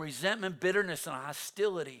holding resentment, bitterness, and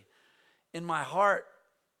hostility in my heart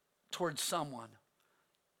towards someone,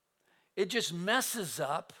 it just messes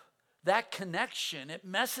up that connection. It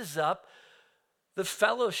messes up the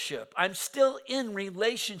fellowship. I'm still in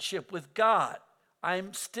relationship with God.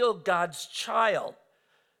 I'm still God's child.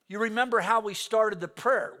 You remember how we started the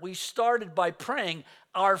prayer. We started by praying,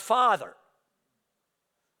 Our Father.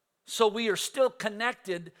 So we are still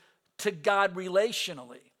connected to God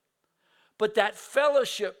relationally. But that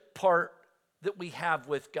fellowship part that we have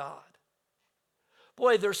with God,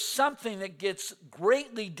 boy, there's something that gets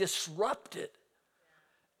greatly disrupted,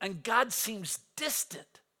 and God seems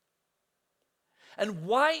distant. And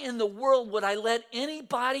why in the world would I let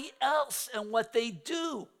anybody else and what they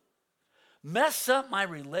do mess up my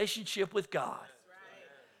relationship with God?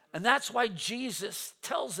 And that's why Jesus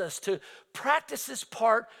tells us to practice this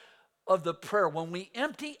part of the prayer. When we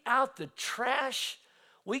empty out the trash,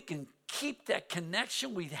 we can keep that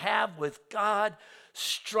connection we have with God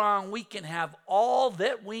strong. We can have all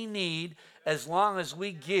that we need as long as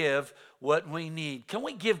we give what we need. Can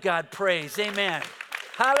we give God praise? Amen.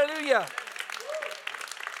 Hallelujah.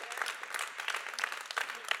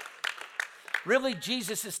 Really,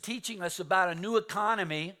 Jesus is teaching us about a new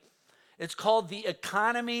economy. It's called the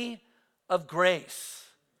economy of grace.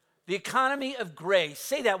 The economy of grace.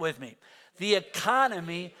 Say that with me. The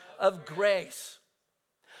economy of grace.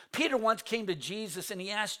 Peter once came to Jesus and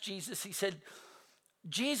he asked Jesus, he said,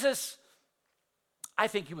 Jesus, I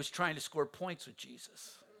think he was trying to score points with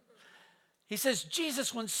Jesus. He says,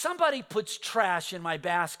 Jesus, when somebody puts trash in my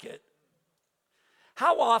basket,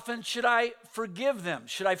 how often should I forgive them?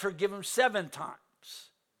 Should I forgive them 7 times?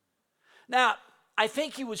 Now, I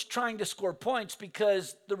think he was trying to score points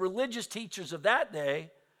because the religious teachers of that day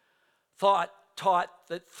taught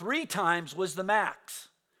that 3 times was the max.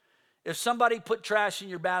 If somebody put trash in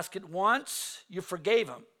your basket once, you forgave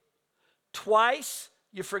them. Twice,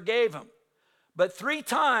 you forgave them. But 3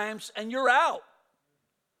 times, and you're out.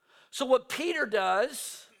 So what Peter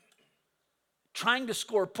does, trying to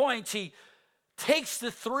score points, he takes the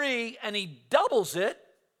 3 and he doubles it,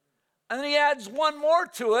 and then he adds 1 more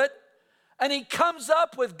to it, and he comes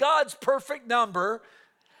up with God's perfect number,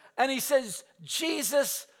 and he says,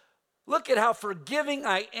 Jesus, look at how forgiving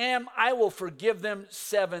I am. I will forgive them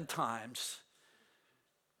 7 times.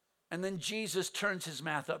 And then Jesus turns his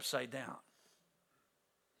math upside down.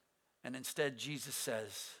 And instead, Jesus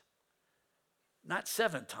says, not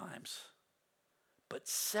 7 times, but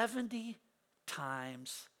 70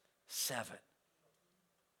 times 7.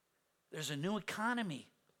 There's a new economy.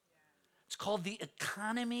 It's called the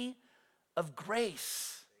economy of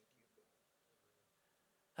grace.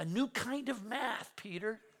 A new kind of math,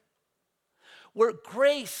 Peter, where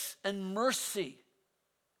grace and mercy,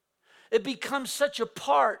 it becomes such a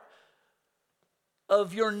part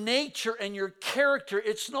of your nature and your character.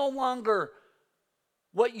 It's no longer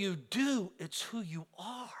what you do, it's who you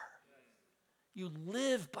are. You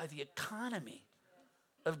live by the economy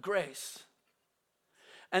of grace.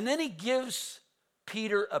 And then he gives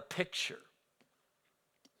Peter a picture.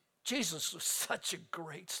 Jesus was such a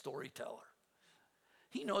great storyteller.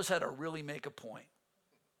 He knows how to really make a point.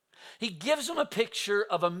 He gives him a picture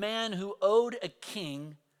of a man who owed a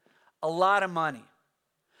king a lot of money.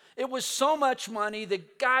 It was so much money, the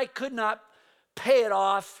guy could not pay it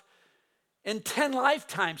off. In 10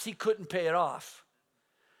 lifetimes, he couldn't pay it off.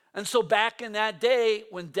 And so back in that day,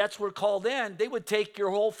 when debts were called in, they would take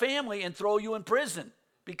your whole family and throw you in prison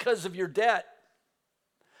because of your debt.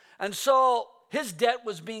 And so his debt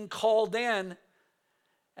was being called in,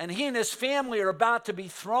 and he and his family are about to be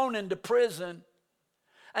thrown into prison.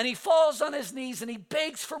 And he falls on his knees and he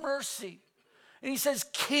begs for mercy. And he says,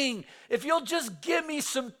 King, if you'll just give me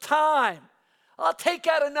some time, I'll take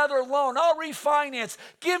out another loan. I'll refinance.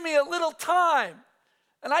 Give me a little time,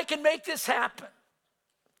 and I can make this happen.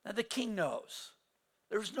 Now, the king knows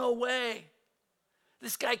there's no way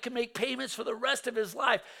this guy can make payments for the rest of his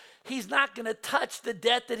life. He's not going to touch the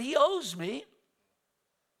debt that he owes me.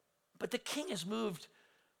 But the king is moved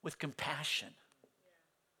with compassion.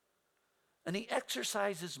 And he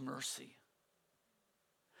exercises mercy.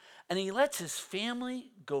 And he lets his family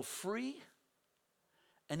go free.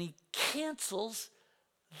 And he cancels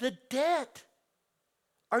the debt.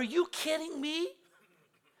 Are you kidding me?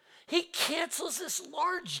 He cancels this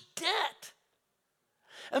large debt.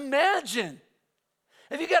 Imagine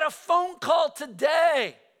if you got a phone call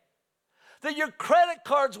today that your credit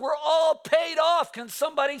cards were all paid off. Can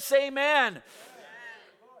somebody say amen?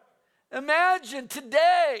 Imagine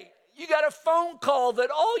today you got a phone call that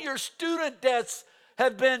all your student debts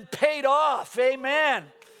have been paid off. Amen.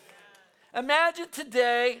 Imagine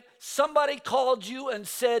today somebody called you and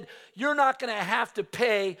said, you're not going to have to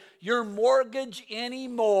pay your mortgage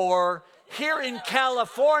anymore here in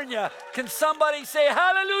California. Can somebody say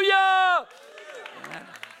hallelujah? Man,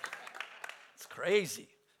 it's crazy.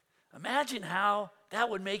 Imagine how that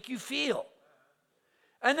would make you feel.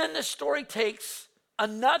 And then the story takes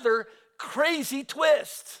another crazy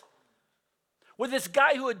twist with this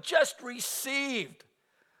guy who had just received,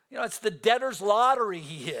 it's the debtor's lottery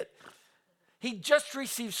he hit. He just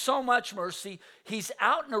received so much mercy. He's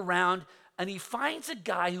out and around, and he finds a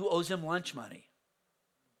guy who owes him lunch money.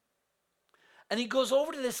 And he goes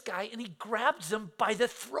over to this guy, and he grabs him by the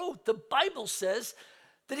throat. The Bible says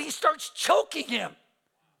that he starts choking him.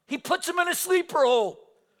 He puts him in a sleeper hold.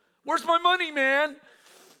 Where's my money, man?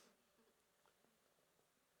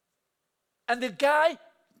 And the guy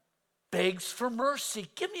begs for mercy.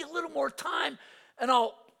 Give me a little more time, and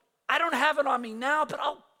I don't have it on me now, but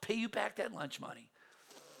I'll pay you back that lunch money.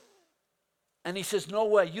 And he says, no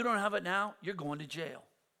way, you don't have it now, you're going to jail.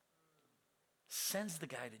 Sends the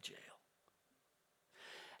guy to jail.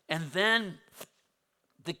 And then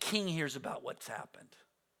the king hears about what's happened,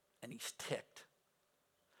 and he's ticked.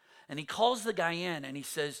 And he calls the guy in, and he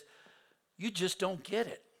says, you just don't get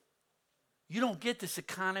it. You don't get this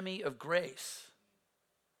economy of grace.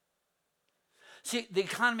 See, the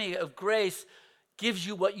economy of grace gives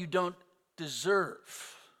you what you don't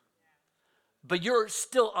deserve. But you're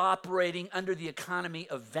still operating under the economy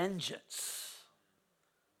of vengeance.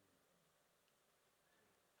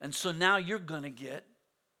 And so now you're going to get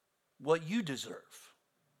what you deserve.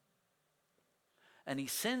 And he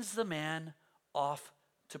sends the man off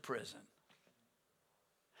to prison.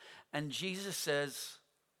 And Jesus says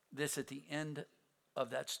this at the end of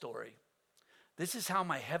that story. This is how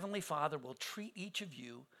my heavenly Father will treat each of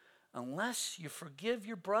you unless you forgive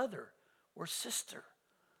your brother or sister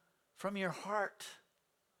from your heart.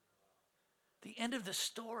 The end of the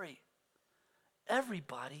story.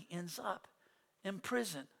 Everybody ends up in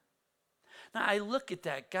prison. Now I look at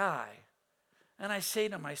that guy and I say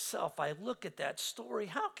to myself, I look at that story,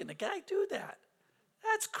 how can a guy do that?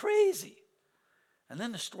 That's crazy. And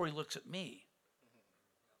then the story looks at me.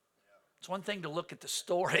 It's one thing to look at the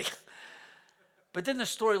story, but then the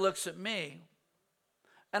story looks at me,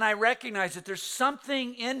 and I recognize that there's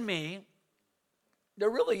something in me,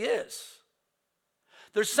 there really is.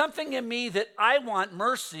 There's something in me that I want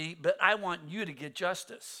mercy, but I want you to get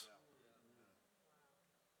justice.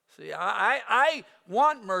 See, I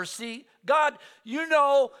want mercy. God,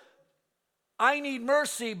 I need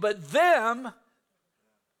mercy, but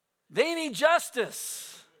they need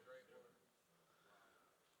justice.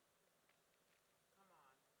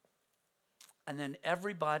 And then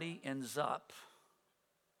everybody ends up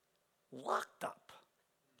locked up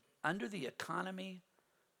under the economy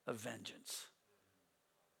of vengeance.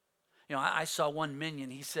 I saw one minion,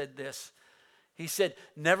 he said this. He said,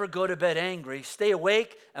 never go to bed angry, stay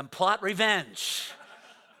awake and plot revenge.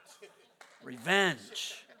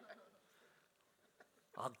 Revenge.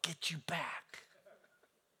 I'll get you back.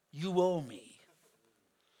 You owe me.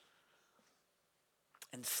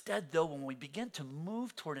 Instead, though, when we begin to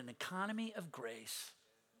move toward an economy of grace,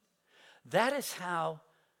 that is how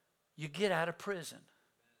you get out of prison.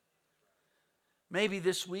 Maybe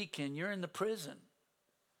this weekend you're in the prison.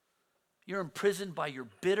 You're imprisoned by your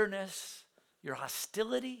bitterness, your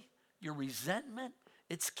hostility, your resentment.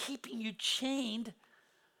 It's keeping you chained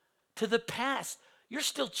to the past. You're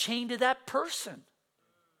still chained to that person.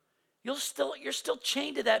 You're still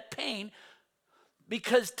chained to that pain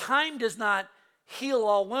because time does not heal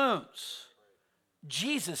all wounds.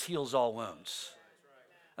 Jesus heals all wounds.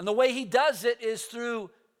 And the way he does it is through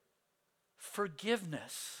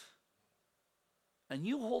forgiveness. And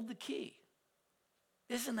you hold the key.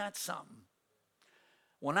 Isn't that something?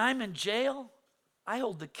 When I'm in jail, I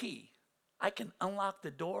hold the key. I can unlock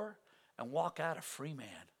the door and walk out a free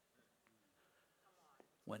man.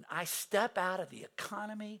 When I step out of the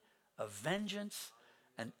economy of vengeance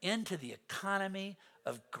and into the economy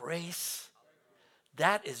of grace,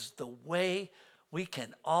 that is the way we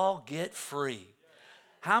can all get free.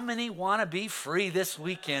 How many want to be free this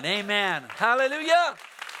weekend? Amen. Hallelujah.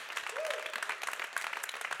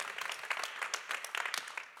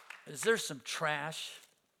 Is there some trash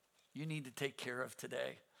you need to take care of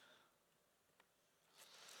today?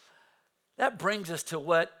 That brings us to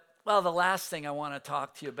the last thing I want to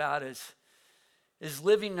talk to you about is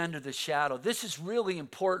living under the shadow. This is really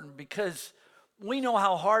important because we know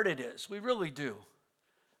how hard it is. We really do.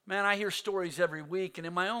 Man, I hear stories every week, and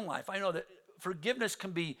in my own life, I know that forgiveness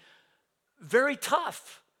can be very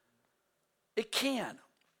tough. It can.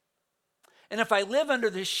 And if I live under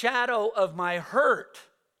the shadow of my hurt,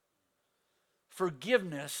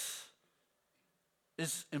 forgiveness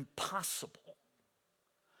is impossible.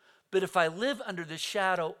 But if I live under the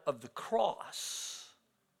shadow of the cross,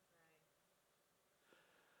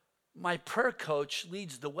 my prayer coach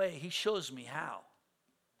leads the way. He shows me how.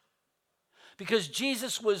 because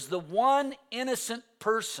Jesus was the one innocent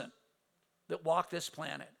person that walked this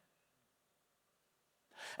planet.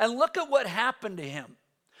 And look at what happened to him.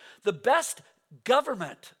 The best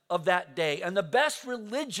government of that day and the best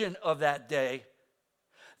religion of that day,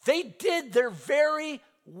 they did their very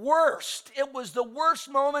worst. It was the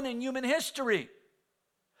worst moment in human history.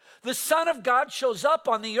 The Son of God shows up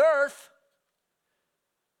on the earth,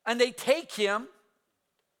 and they take him,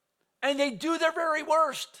 and they do their very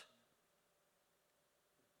worst.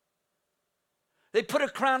 They put a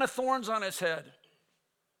crown of thorns on his head.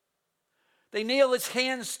 They nail his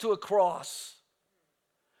hands to a cross.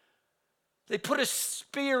 They put a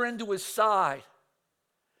spear into his side.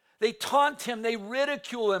 They taunt him. They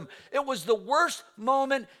ridicule him. It was the worst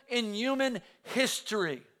moment in human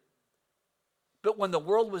history. But when the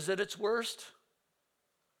world was at its worst,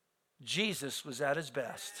 Jesus was at his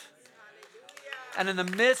best. And in the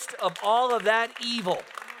midst of all of that evil,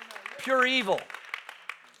 pure evil,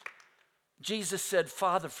 Jesus said,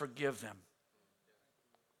 Father, forgive them,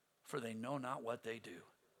 for they know not what they do.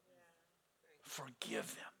 Forgive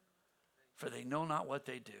them, for they know not what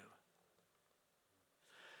they do.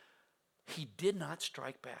 He did not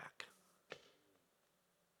strike back.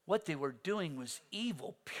 What they were doing was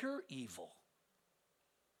evil, pure evil.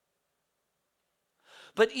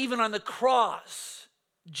 But even on the cross,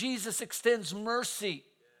 Jesus extends mercy.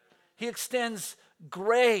 He extends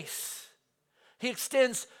grace. He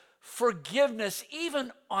extends forgiveness.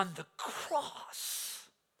 Even on the cross,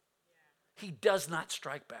 he does not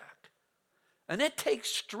strike back. And it takes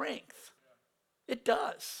strength. It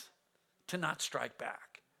does, to not strike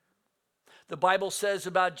back. The Bible says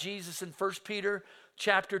about Jesus in 1 Peter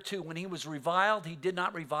chapter 2, when he was reviled, he did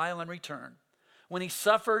not revile in return. When he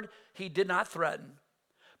suffered, he did not threaten,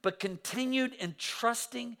 but continued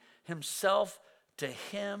entrusting himself to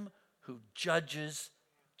him who judges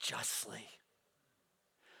justly.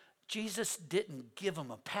 Jesus didn't give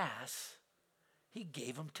him a pass. He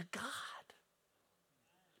gave him to God.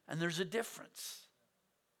 And there's a difference.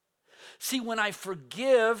 See, when I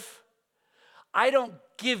forgive, I don't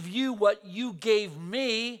give you what you gave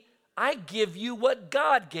me. I give you what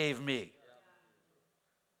God gave me.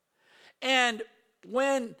 And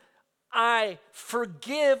when I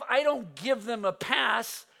forgive, I don't give them a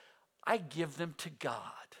pass. I give them to God.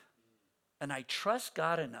 And I trust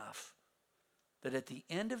God enough that at the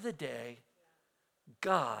end of the day,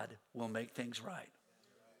 God will make things right.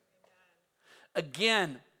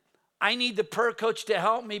 Again, I need the prayer coach to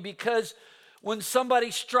help me, because when somebody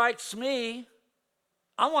strikes me,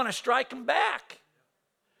 I want to strike them back.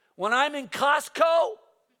 When I'm in Costco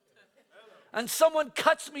and someone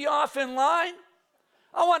cuts me off in line,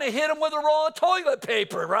 I want to hit them with a roll of toilet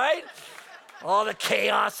paper, right? All the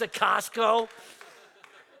chaos at Costco.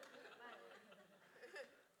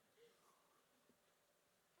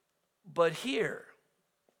 But here,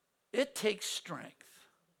 it takes strength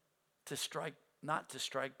to strike, not to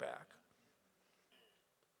strike back.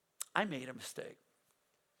 I made a mistake.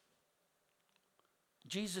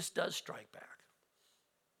 Jesus does strike back.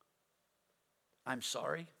 I'm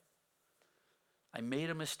sorry. I made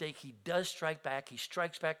a mistake. He does strike back. He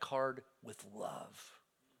strikes back hard with love.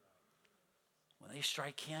 When they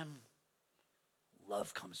strike him,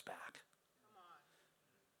 love comes back.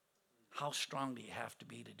 How strong do you have to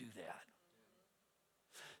be to do that?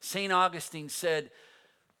 St. Augustine said,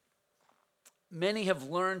 many have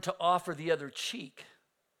learned to offer the other cheek,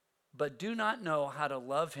 but do not know how to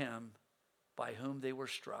love him by whom they were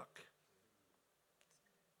struck.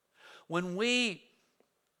 When we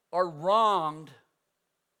are wronged,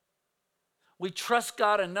 we trust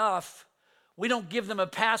God enough. We don't give them a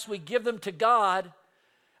pass. We give them to God.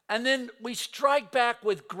 And then we strike back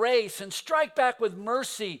with grace and strike back with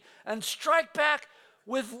mercy and strike back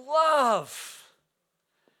with love.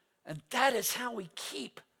 And that is how we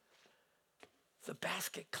keep the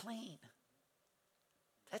basket clean.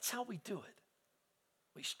 That's how we do it.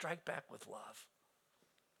 We strike back with love.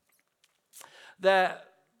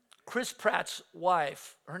 Chris Pratt's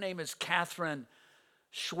wife, her name is Catherine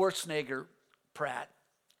Schwarzenegger Pratt,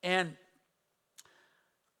 and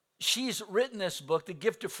she's written this book, The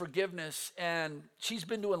Gift of Forgiveness, and she's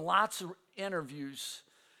been doing lots of interviews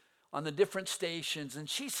on the different stations, and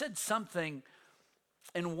she said something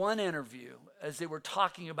in one interview as they were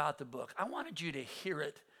talking about the book. I wanted you to hear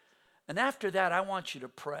it, and after that, I want you to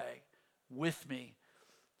pray with me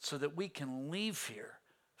so that we can leave here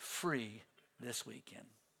free this weekend.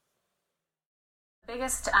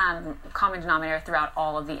 Biggest common denominator throughout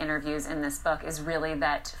all of the interviews in this book is really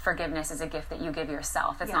that forgiveness is a gift that you give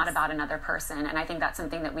yourself. It's not about another person. And I think that's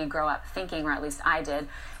something that we grow up thinking, or at least I did,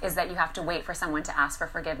 is that you have to wait for someone to ask for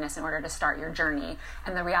forgiveness in order to start your journey.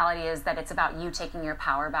 And the reality is that it's about you taking your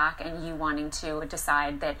power back and you wanting to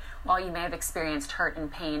decide that while you may have experienced hurt and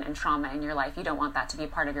pain and trauma in your life, you don't want that to be a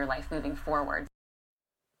part of your life moving forward.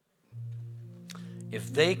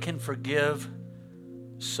 If they can forgive,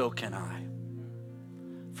 so can I.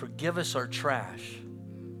 Forgive us our trash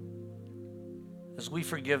as we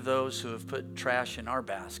forgive those who have put trash in our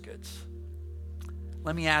baskets.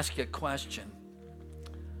 Let me ask you a question.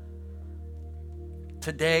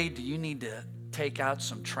 Today, do you need to take out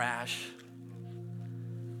some trash?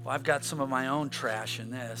 Well, I've got some of my own trash in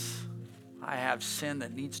this. I have sin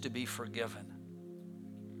that needs to be forgiven.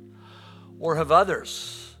 Or have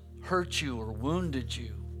others hurt you or wounded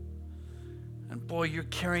you? And boy, you're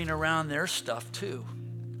carrying around their stuff too.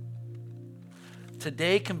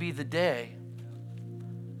 Today can be the day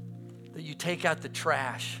that you take out the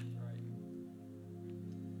trash.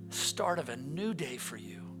 Start of a new day for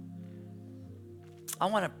you. I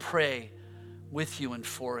want to pray with you and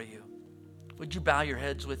for you. Would you bow your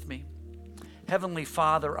heads with me? Heavenly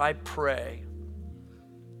Father, I pray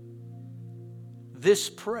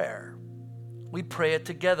this prayer. We pray it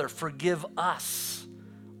together. Forgive us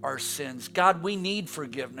our sins. God, we need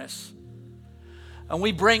forgiveness. And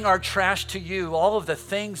we bring our trash to you, all of the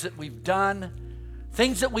things that we've done,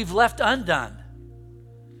 things that we've left undone.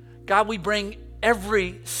 God, we bring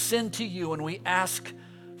every sin to you and we ask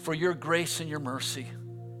for your grace and your mercy.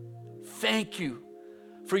 Thank you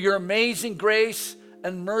for your amazing grace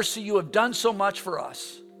and mercy. You have done so much for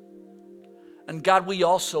us. And God, we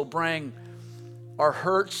also bring our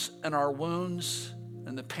hurts and our wounds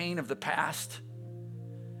and the pain of the past.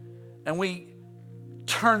 And we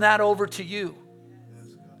turn that over to you.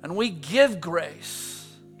 And we give grace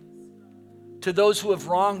to those who have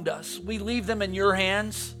wronged us. We leave them in your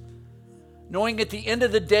hands, knowing at the end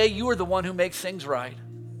of the day, you are the one who makes things right.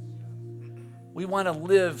 We want to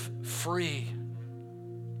live free.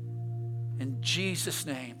 In Jesus'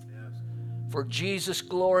 name. For Jesus'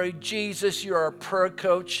 glory. Jesus, you're our prayer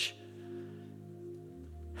coach.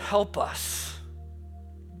 Help us.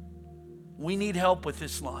 We need help with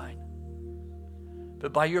this line.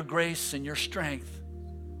 But by your grace and your strength,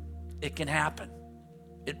 it can happen.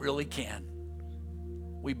 It really can.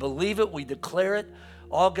 We believe it. We declare it.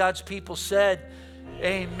 All God's people said,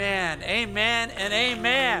 amen, amen, and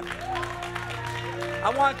amen.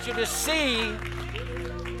 I want you to see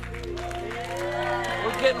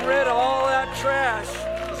we're getting rid of all that trash.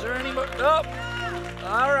 Is there any more? Oh,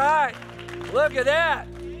 all right. Look at that.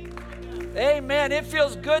 Amen. It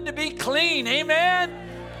feels good to be clean. Amen.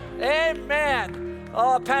 Amen.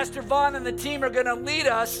 Oh, Pastor Vaughn and the team are going to lead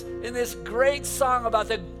us in this great song about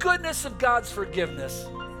the goodness of God's forgiveness.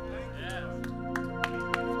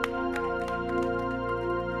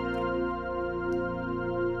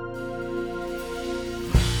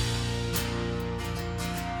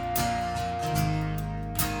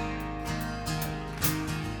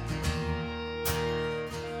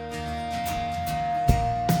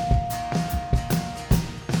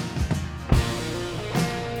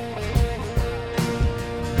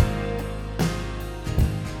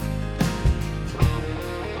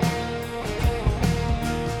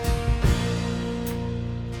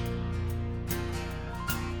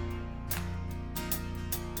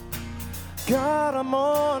 God, I'm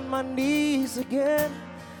on my knees again.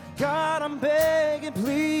 God, I'm begging,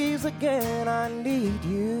 please again. I need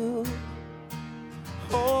you.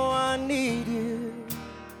 Oh, I need you.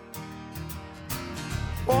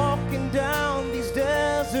 Walking down these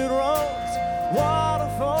desert roads,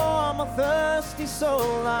 water for my thirsty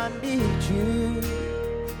soul. I need you.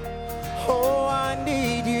 Oh, I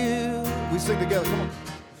need you. We sing together, come on.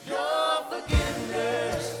 Your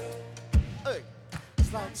forgiveness, hey,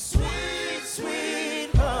 it's like sweet, sweet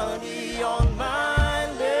honey on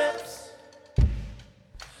my lips,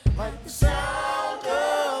 like the sound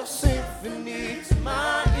of symphony to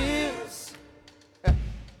my ears.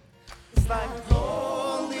 It's like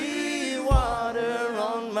holy water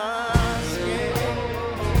on my skin.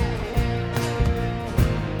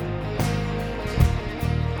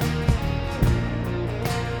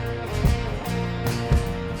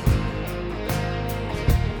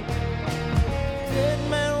 Dead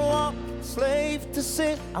man walk, slave to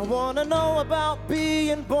sin. I wanna know about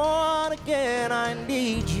being born again. I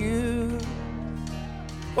need you.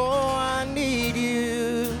 Oh, I need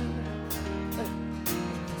you.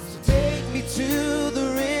 So take me to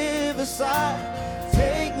the riverside.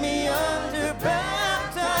 Take me under,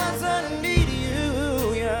 baptize. I need you.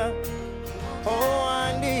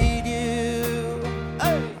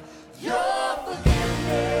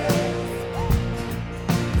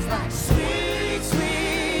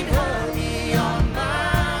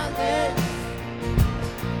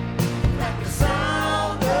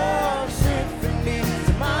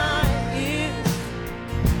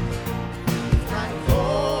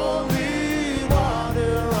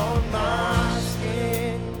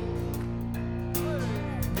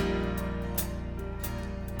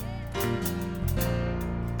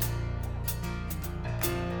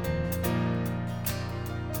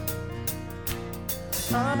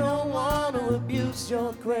 I don't want to abuse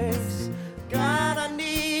your grace. God, I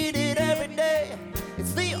need it every day.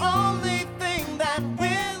 It's the only thing that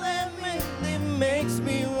really makes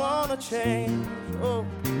me want to change. Oh,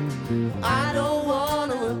 I don't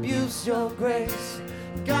want to abuse your grace.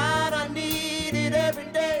 God, I need it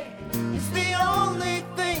every day. It's the only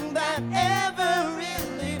thing that ever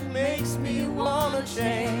really makes me want to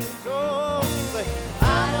change. Oh,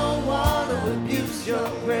 I don't want to abuse your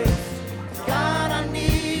grace. God, I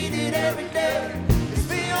need it every day. It's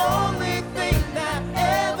the only thing that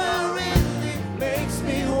ever really makes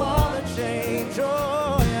me want to change.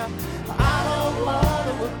 Oh, yeah. I don't want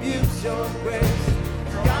to abuse your grace.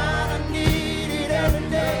 God, I need it every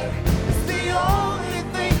day. It's the only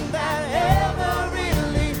thing that ever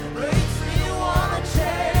really makes me want to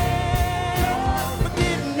change.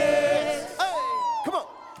 Forgiveness. Hey, come on.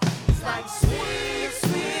 It's like sweet,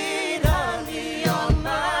 sweet honey on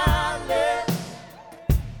my lips.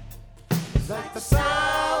 It's like the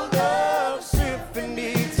sound of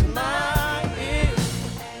symphony to my ears.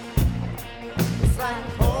 It's like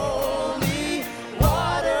holy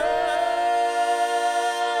water.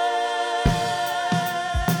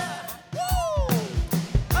 Woo!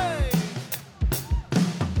 Hey!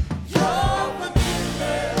 Your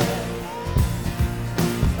forgiveness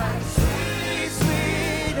is like sweet,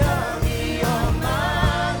 sweet honey on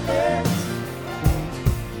my lips.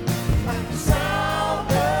 Like the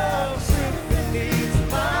sound of symphony to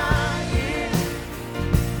my ears.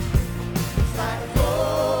 It's like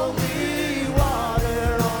holy water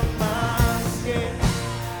on my skin.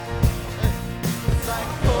 It's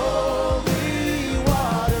like holy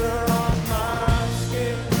water on my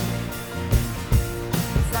skin.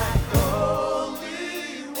 It's like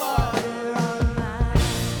holy water on my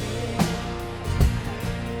skin.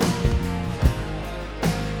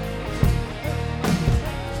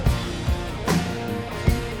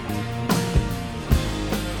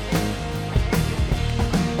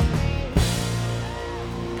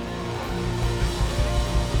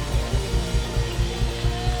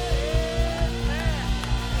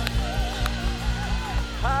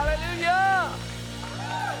 Hallelujah.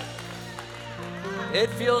 It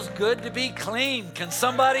feels good to be clean. Can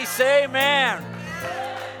somebody say amen?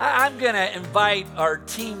 I'm going to invite our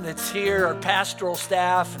team that's here, our pastoral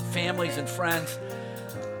staff and families and friends.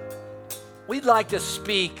 We'd like to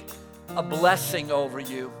speak a blessing over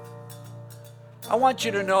you. I want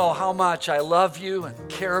you to know how much I love you and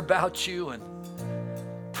care about you, and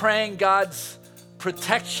praying God's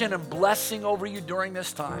protection and blessing over you during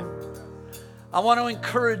this time. I want to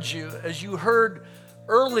encourage you, as you heard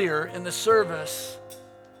earlier in the service,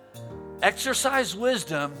 exercise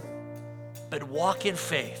wisdom, but walk in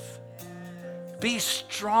faith. Be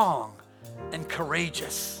strong and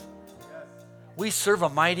courageous. We serve a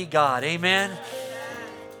mighty God, amen?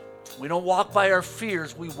 We don't walk by our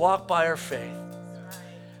fears, we walk by our faith.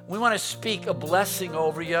 We want to speak a blessing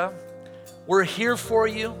over you. We're here for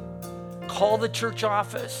you. Call the church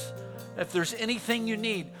office. If there's anything you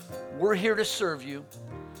need, we're here to serve you.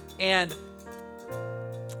 And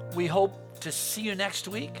we hope to see you next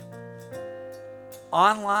week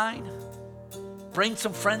online. Bring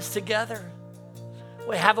some friends together.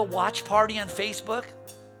 We have a watch party on Facebook.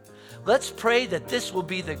 Let's pray that this will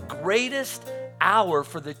be the greatest hour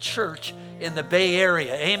for the church in the Bay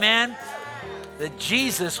Area. Amen? That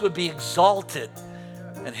Jesus would be exalted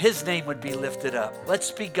and his name would be lifted up. Let's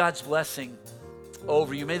speak God's blessing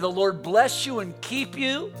over you. May the Lord bless you and keep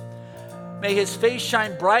you. May his face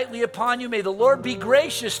shine brightly upon you. May the Lord be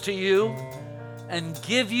gracious to you and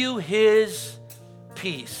give you his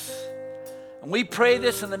peace. And we pray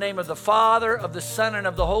this in the name of the Father, of the Son, and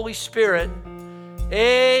of the Holy Spirit.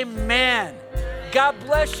 Amen. God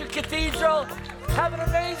bless you, Cathedral. Have an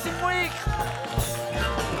amazing week.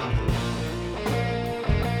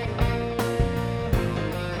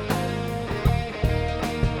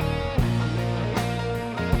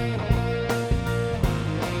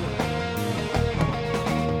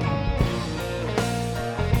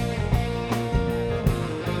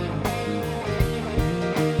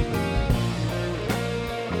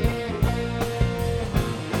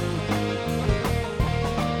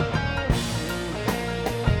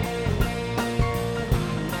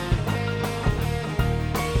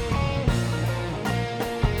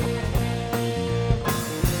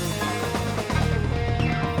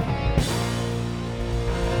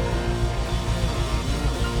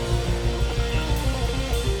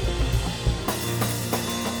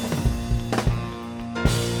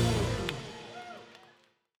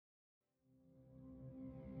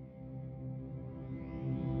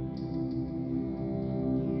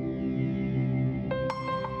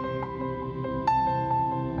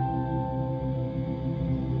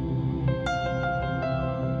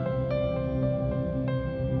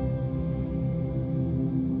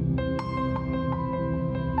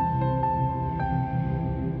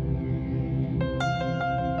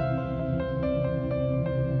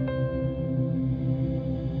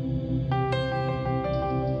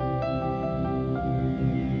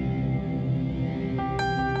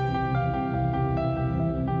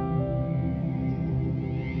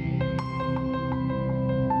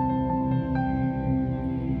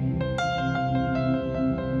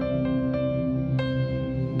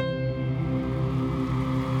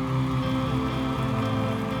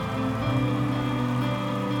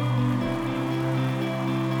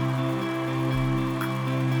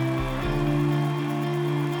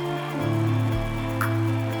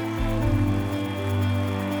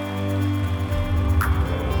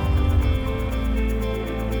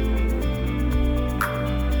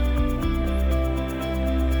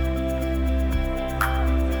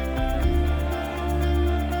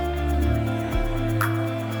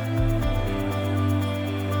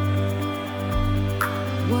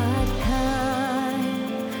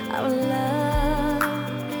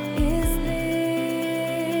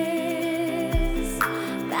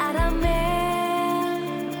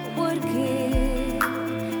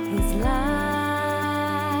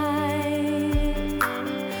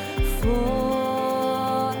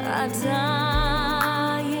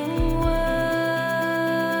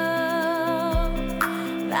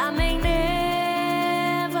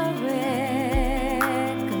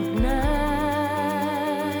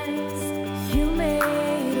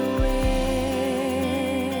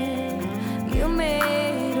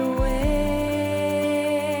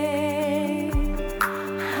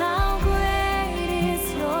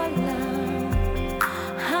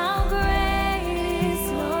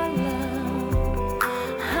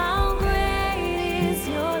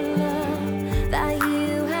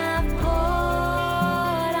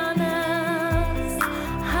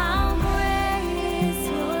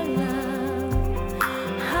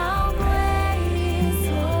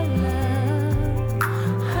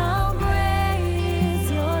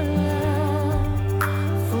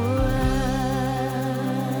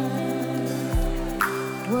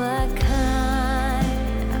 What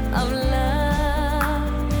kind of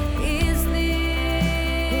love is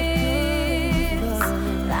this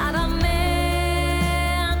that a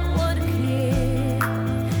man would give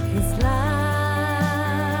his life,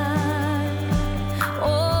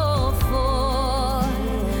 oh, for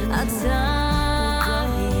a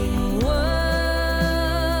dying world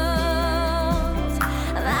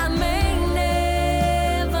that may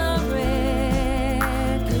never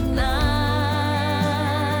recognize.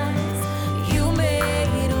 You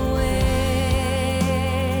made a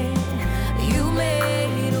way. You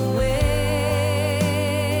made a way.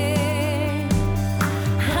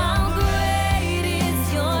 How great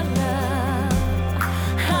is your love?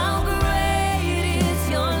 How great is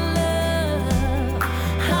your love?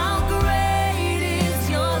 How great is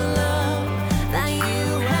your love that you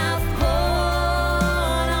have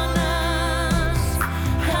poured on us?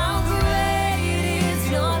 How great is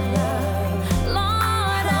your love,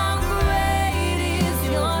 Lord? How great is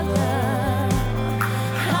your love?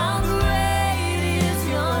 How great is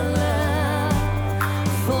your love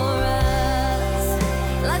for us?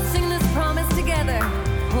 Let's sing this promise together.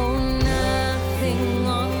 Oh, nothing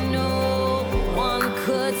or no one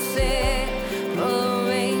could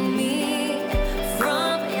separate me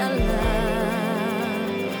from your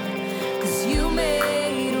love, 'cause you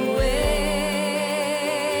made a way.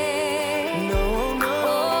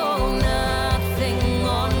 Oh, nothing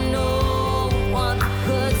or no one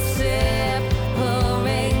could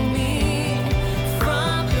separate me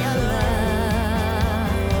from your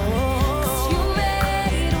love, 'cause you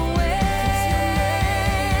made a way.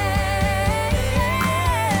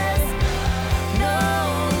 Yes. No,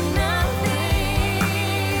 nothing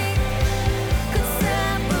could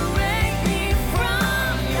separate me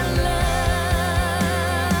from your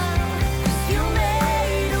love, 'cause you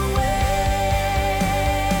made a way.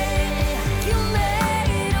 You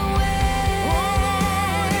made a way.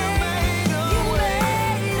 You made a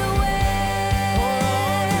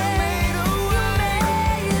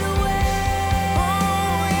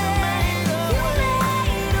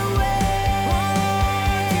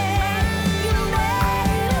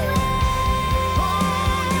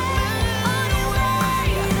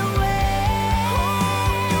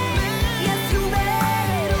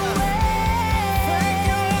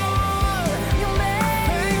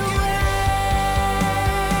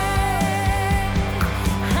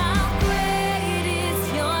How great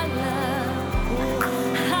is your love?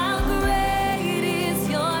 How great is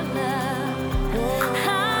your love?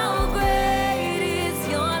 How great is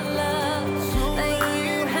your love that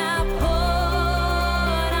you have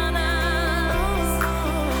poured on us?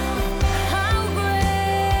 How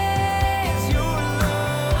great is your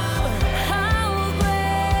love? How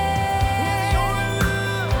great?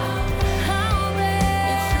 How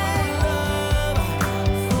great is your love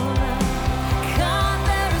for us? God,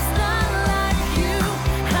 there is none like you.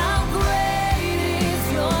 How great is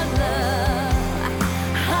your love?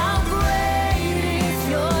 How great is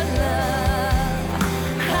your love?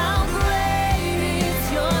 How great is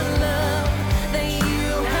your love that you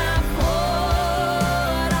have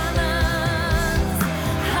poured on us?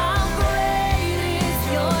 How great is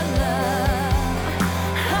your love?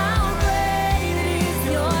 How great is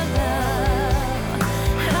your love?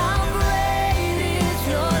 How great is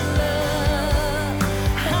your love?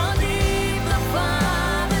 How deep the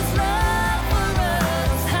Father's love for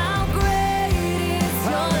us? How great is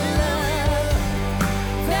your love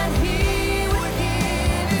that He would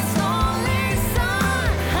give His only Son?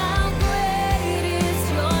 How great is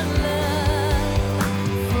your love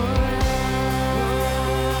for us?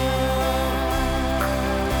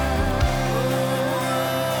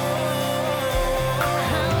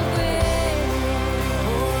 How great is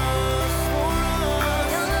your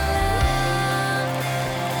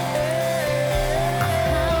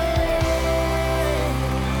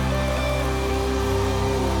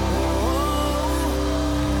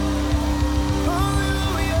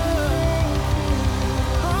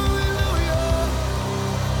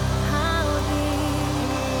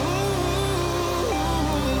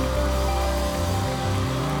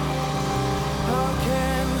How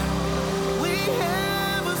can we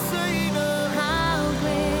ever say enough How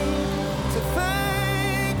great to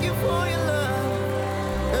thank you for your love?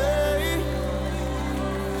 Hey.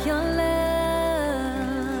 your love.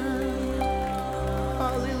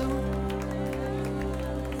 Hallelujah.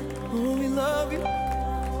 Oh, we love you.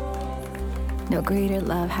 No greater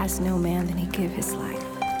love has no man than he give his life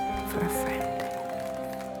for a friend.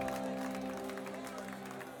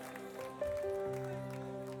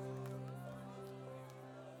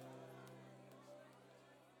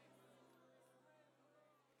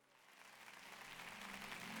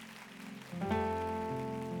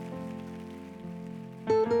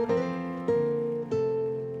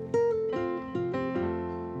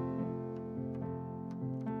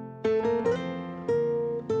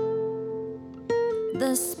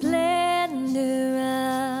 the splendor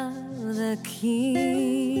of the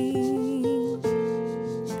King,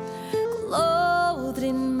 clothed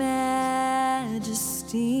in majesty.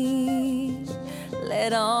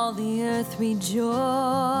 Let all the earth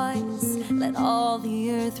rejoice. Let all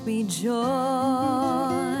the earth rejoice.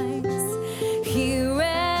 He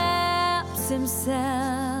wraps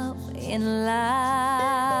himself in light,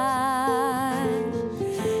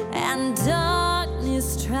 and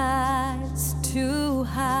darkness tries to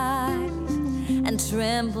hide, and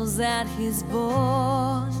trembles at his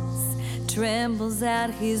voice, trembles at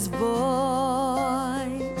his voice.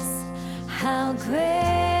 How great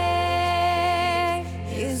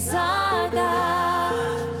is our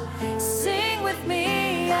God? Sing with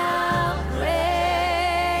me, how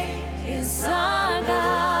great is our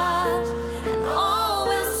God? And all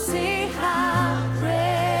will see how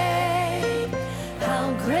great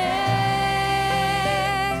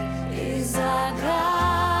is our God.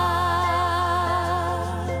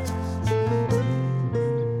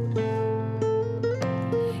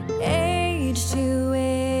 Age to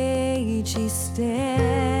age he stands,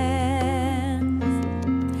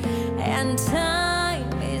 and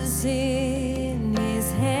time is in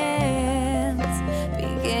his hands,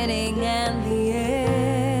 beginning and the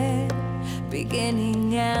end,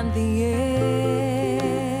 beginning and the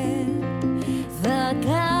end. The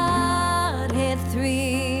Godhead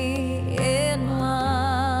three in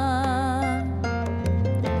one,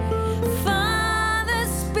 Father,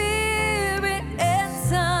 Spirit, and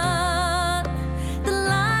Son, the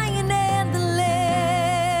Lion and the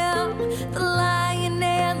Lamb, the Lion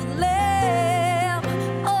and the Lamb.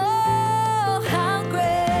 Oh, how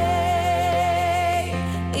great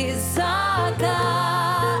is our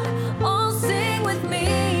God. Oh, sing with me,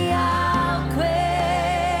 how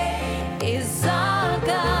great is our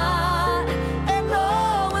God. And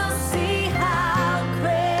oh, we'll see how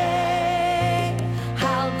great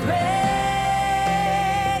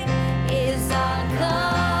is our God.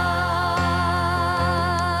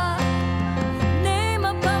 Name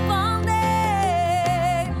above all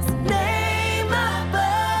names, name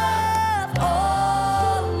above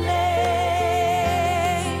all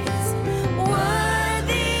names,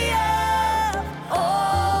 worthy of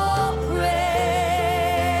all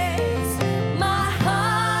praise. My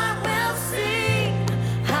heart will sing,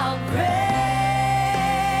 how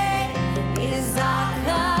great is our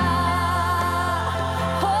God.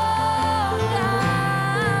 Oh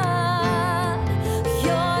God,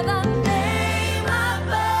 you're the name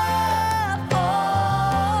above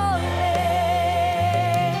all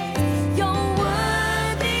names. You're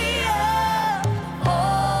worthy of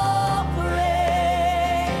all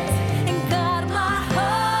praise. And God, my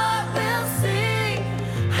heart will sing,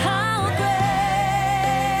 how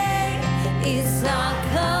great is our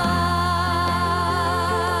God.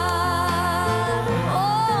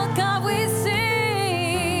 Oh God, we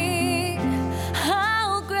sing,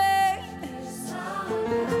 how great.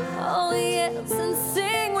 Oh yes, and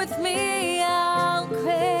sing with me, how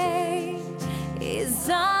great is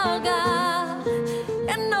our God.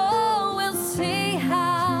 And oh, we'll see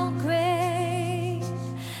how great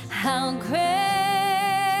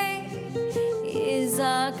is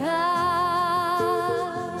our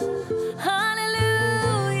God.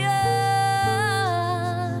 Hallelujah.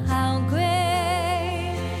 How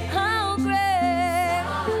great.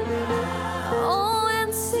 Oh,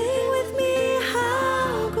 and sing with me,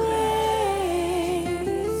 how great.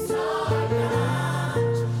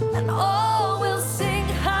 And oh, we'll sing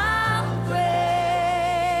how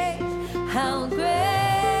great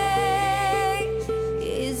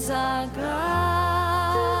is our God.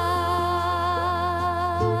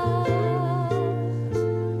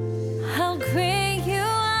 How great you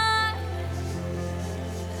are,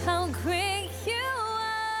 how great you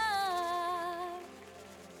are,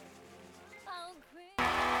 how great.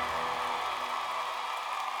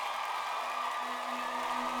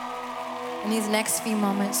 In these next few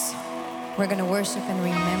moments, we're going to worship and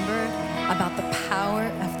remember about the power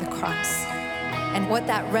of the cross and what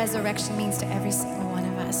that resurrection means to every single one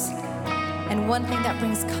of us. And one thing that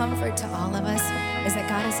brings comfort to all of us is that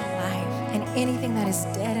God is alive, and anything that is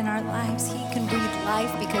dead in our lives, He can breathe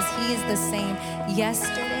life because He is the same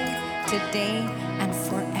yesterday, today, and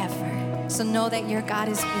forever. So know that your God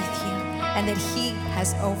is with you and that He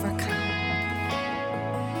has overcome.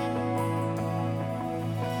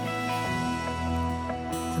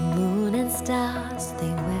 The moon and stars, they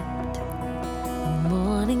wept. The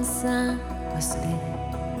morning sun was lit.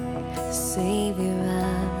 The Savior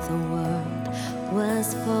of the world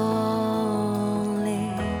was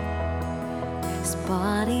falling. His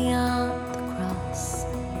body on the cross,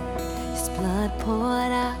 His blood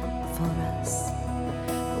poured out for us,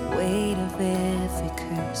 the weight of every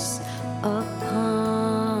curse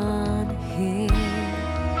upon him.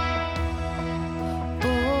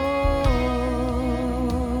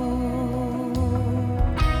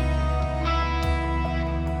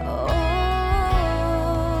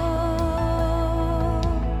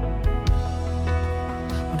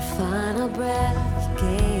 Final breath he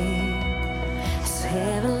gave as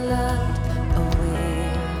heaven looked away.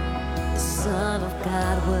 The Son of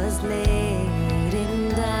God was laid in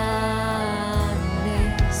darkness,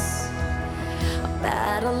 a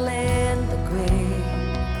battle in the grave.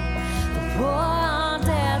 The war on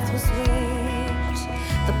death was waged,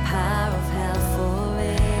 the power of hell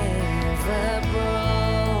forever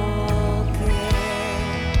broken.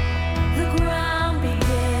 The ground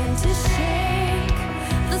began to shake,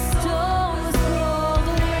 the stone was rolled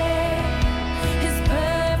away. His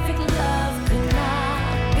perfect love could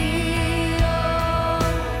not be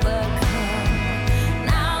overcome.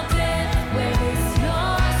 Now death, where is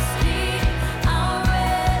your sting? Our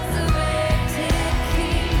resurrected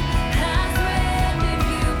King has rendered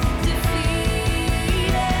you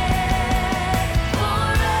defeated.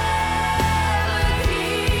 Forever He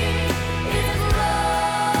is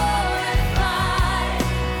glorified.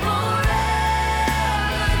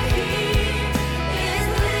 Forever He is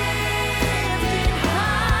lifted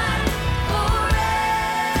high.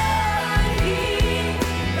 Forever He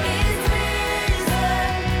is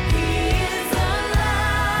risen. He is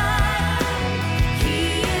alive. He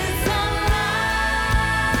is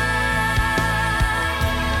alive.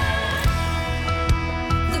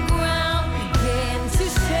 The ground began to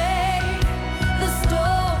shake, the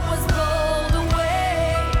storm was rolled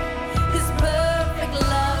away. His perfect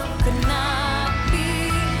love could not be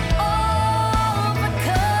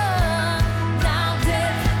overcome. Now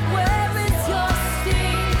death, where is your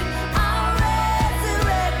sting? Our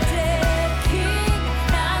resurrected King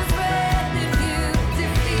has rendered you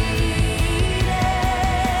defeated.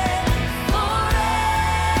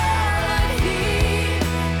 Forever He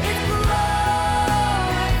is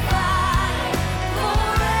glorified.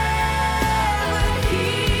 Forever He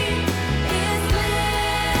is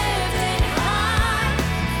lifted high.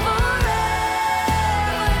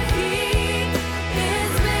 Forever He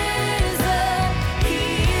is risen. He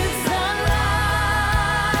is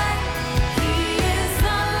alive. He is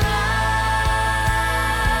alive.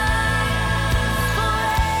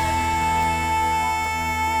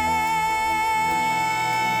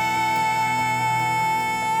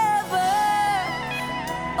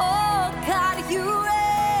 Oh God, you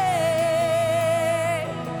reign.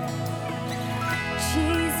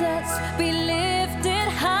 Jesus, be lifted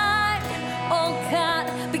high.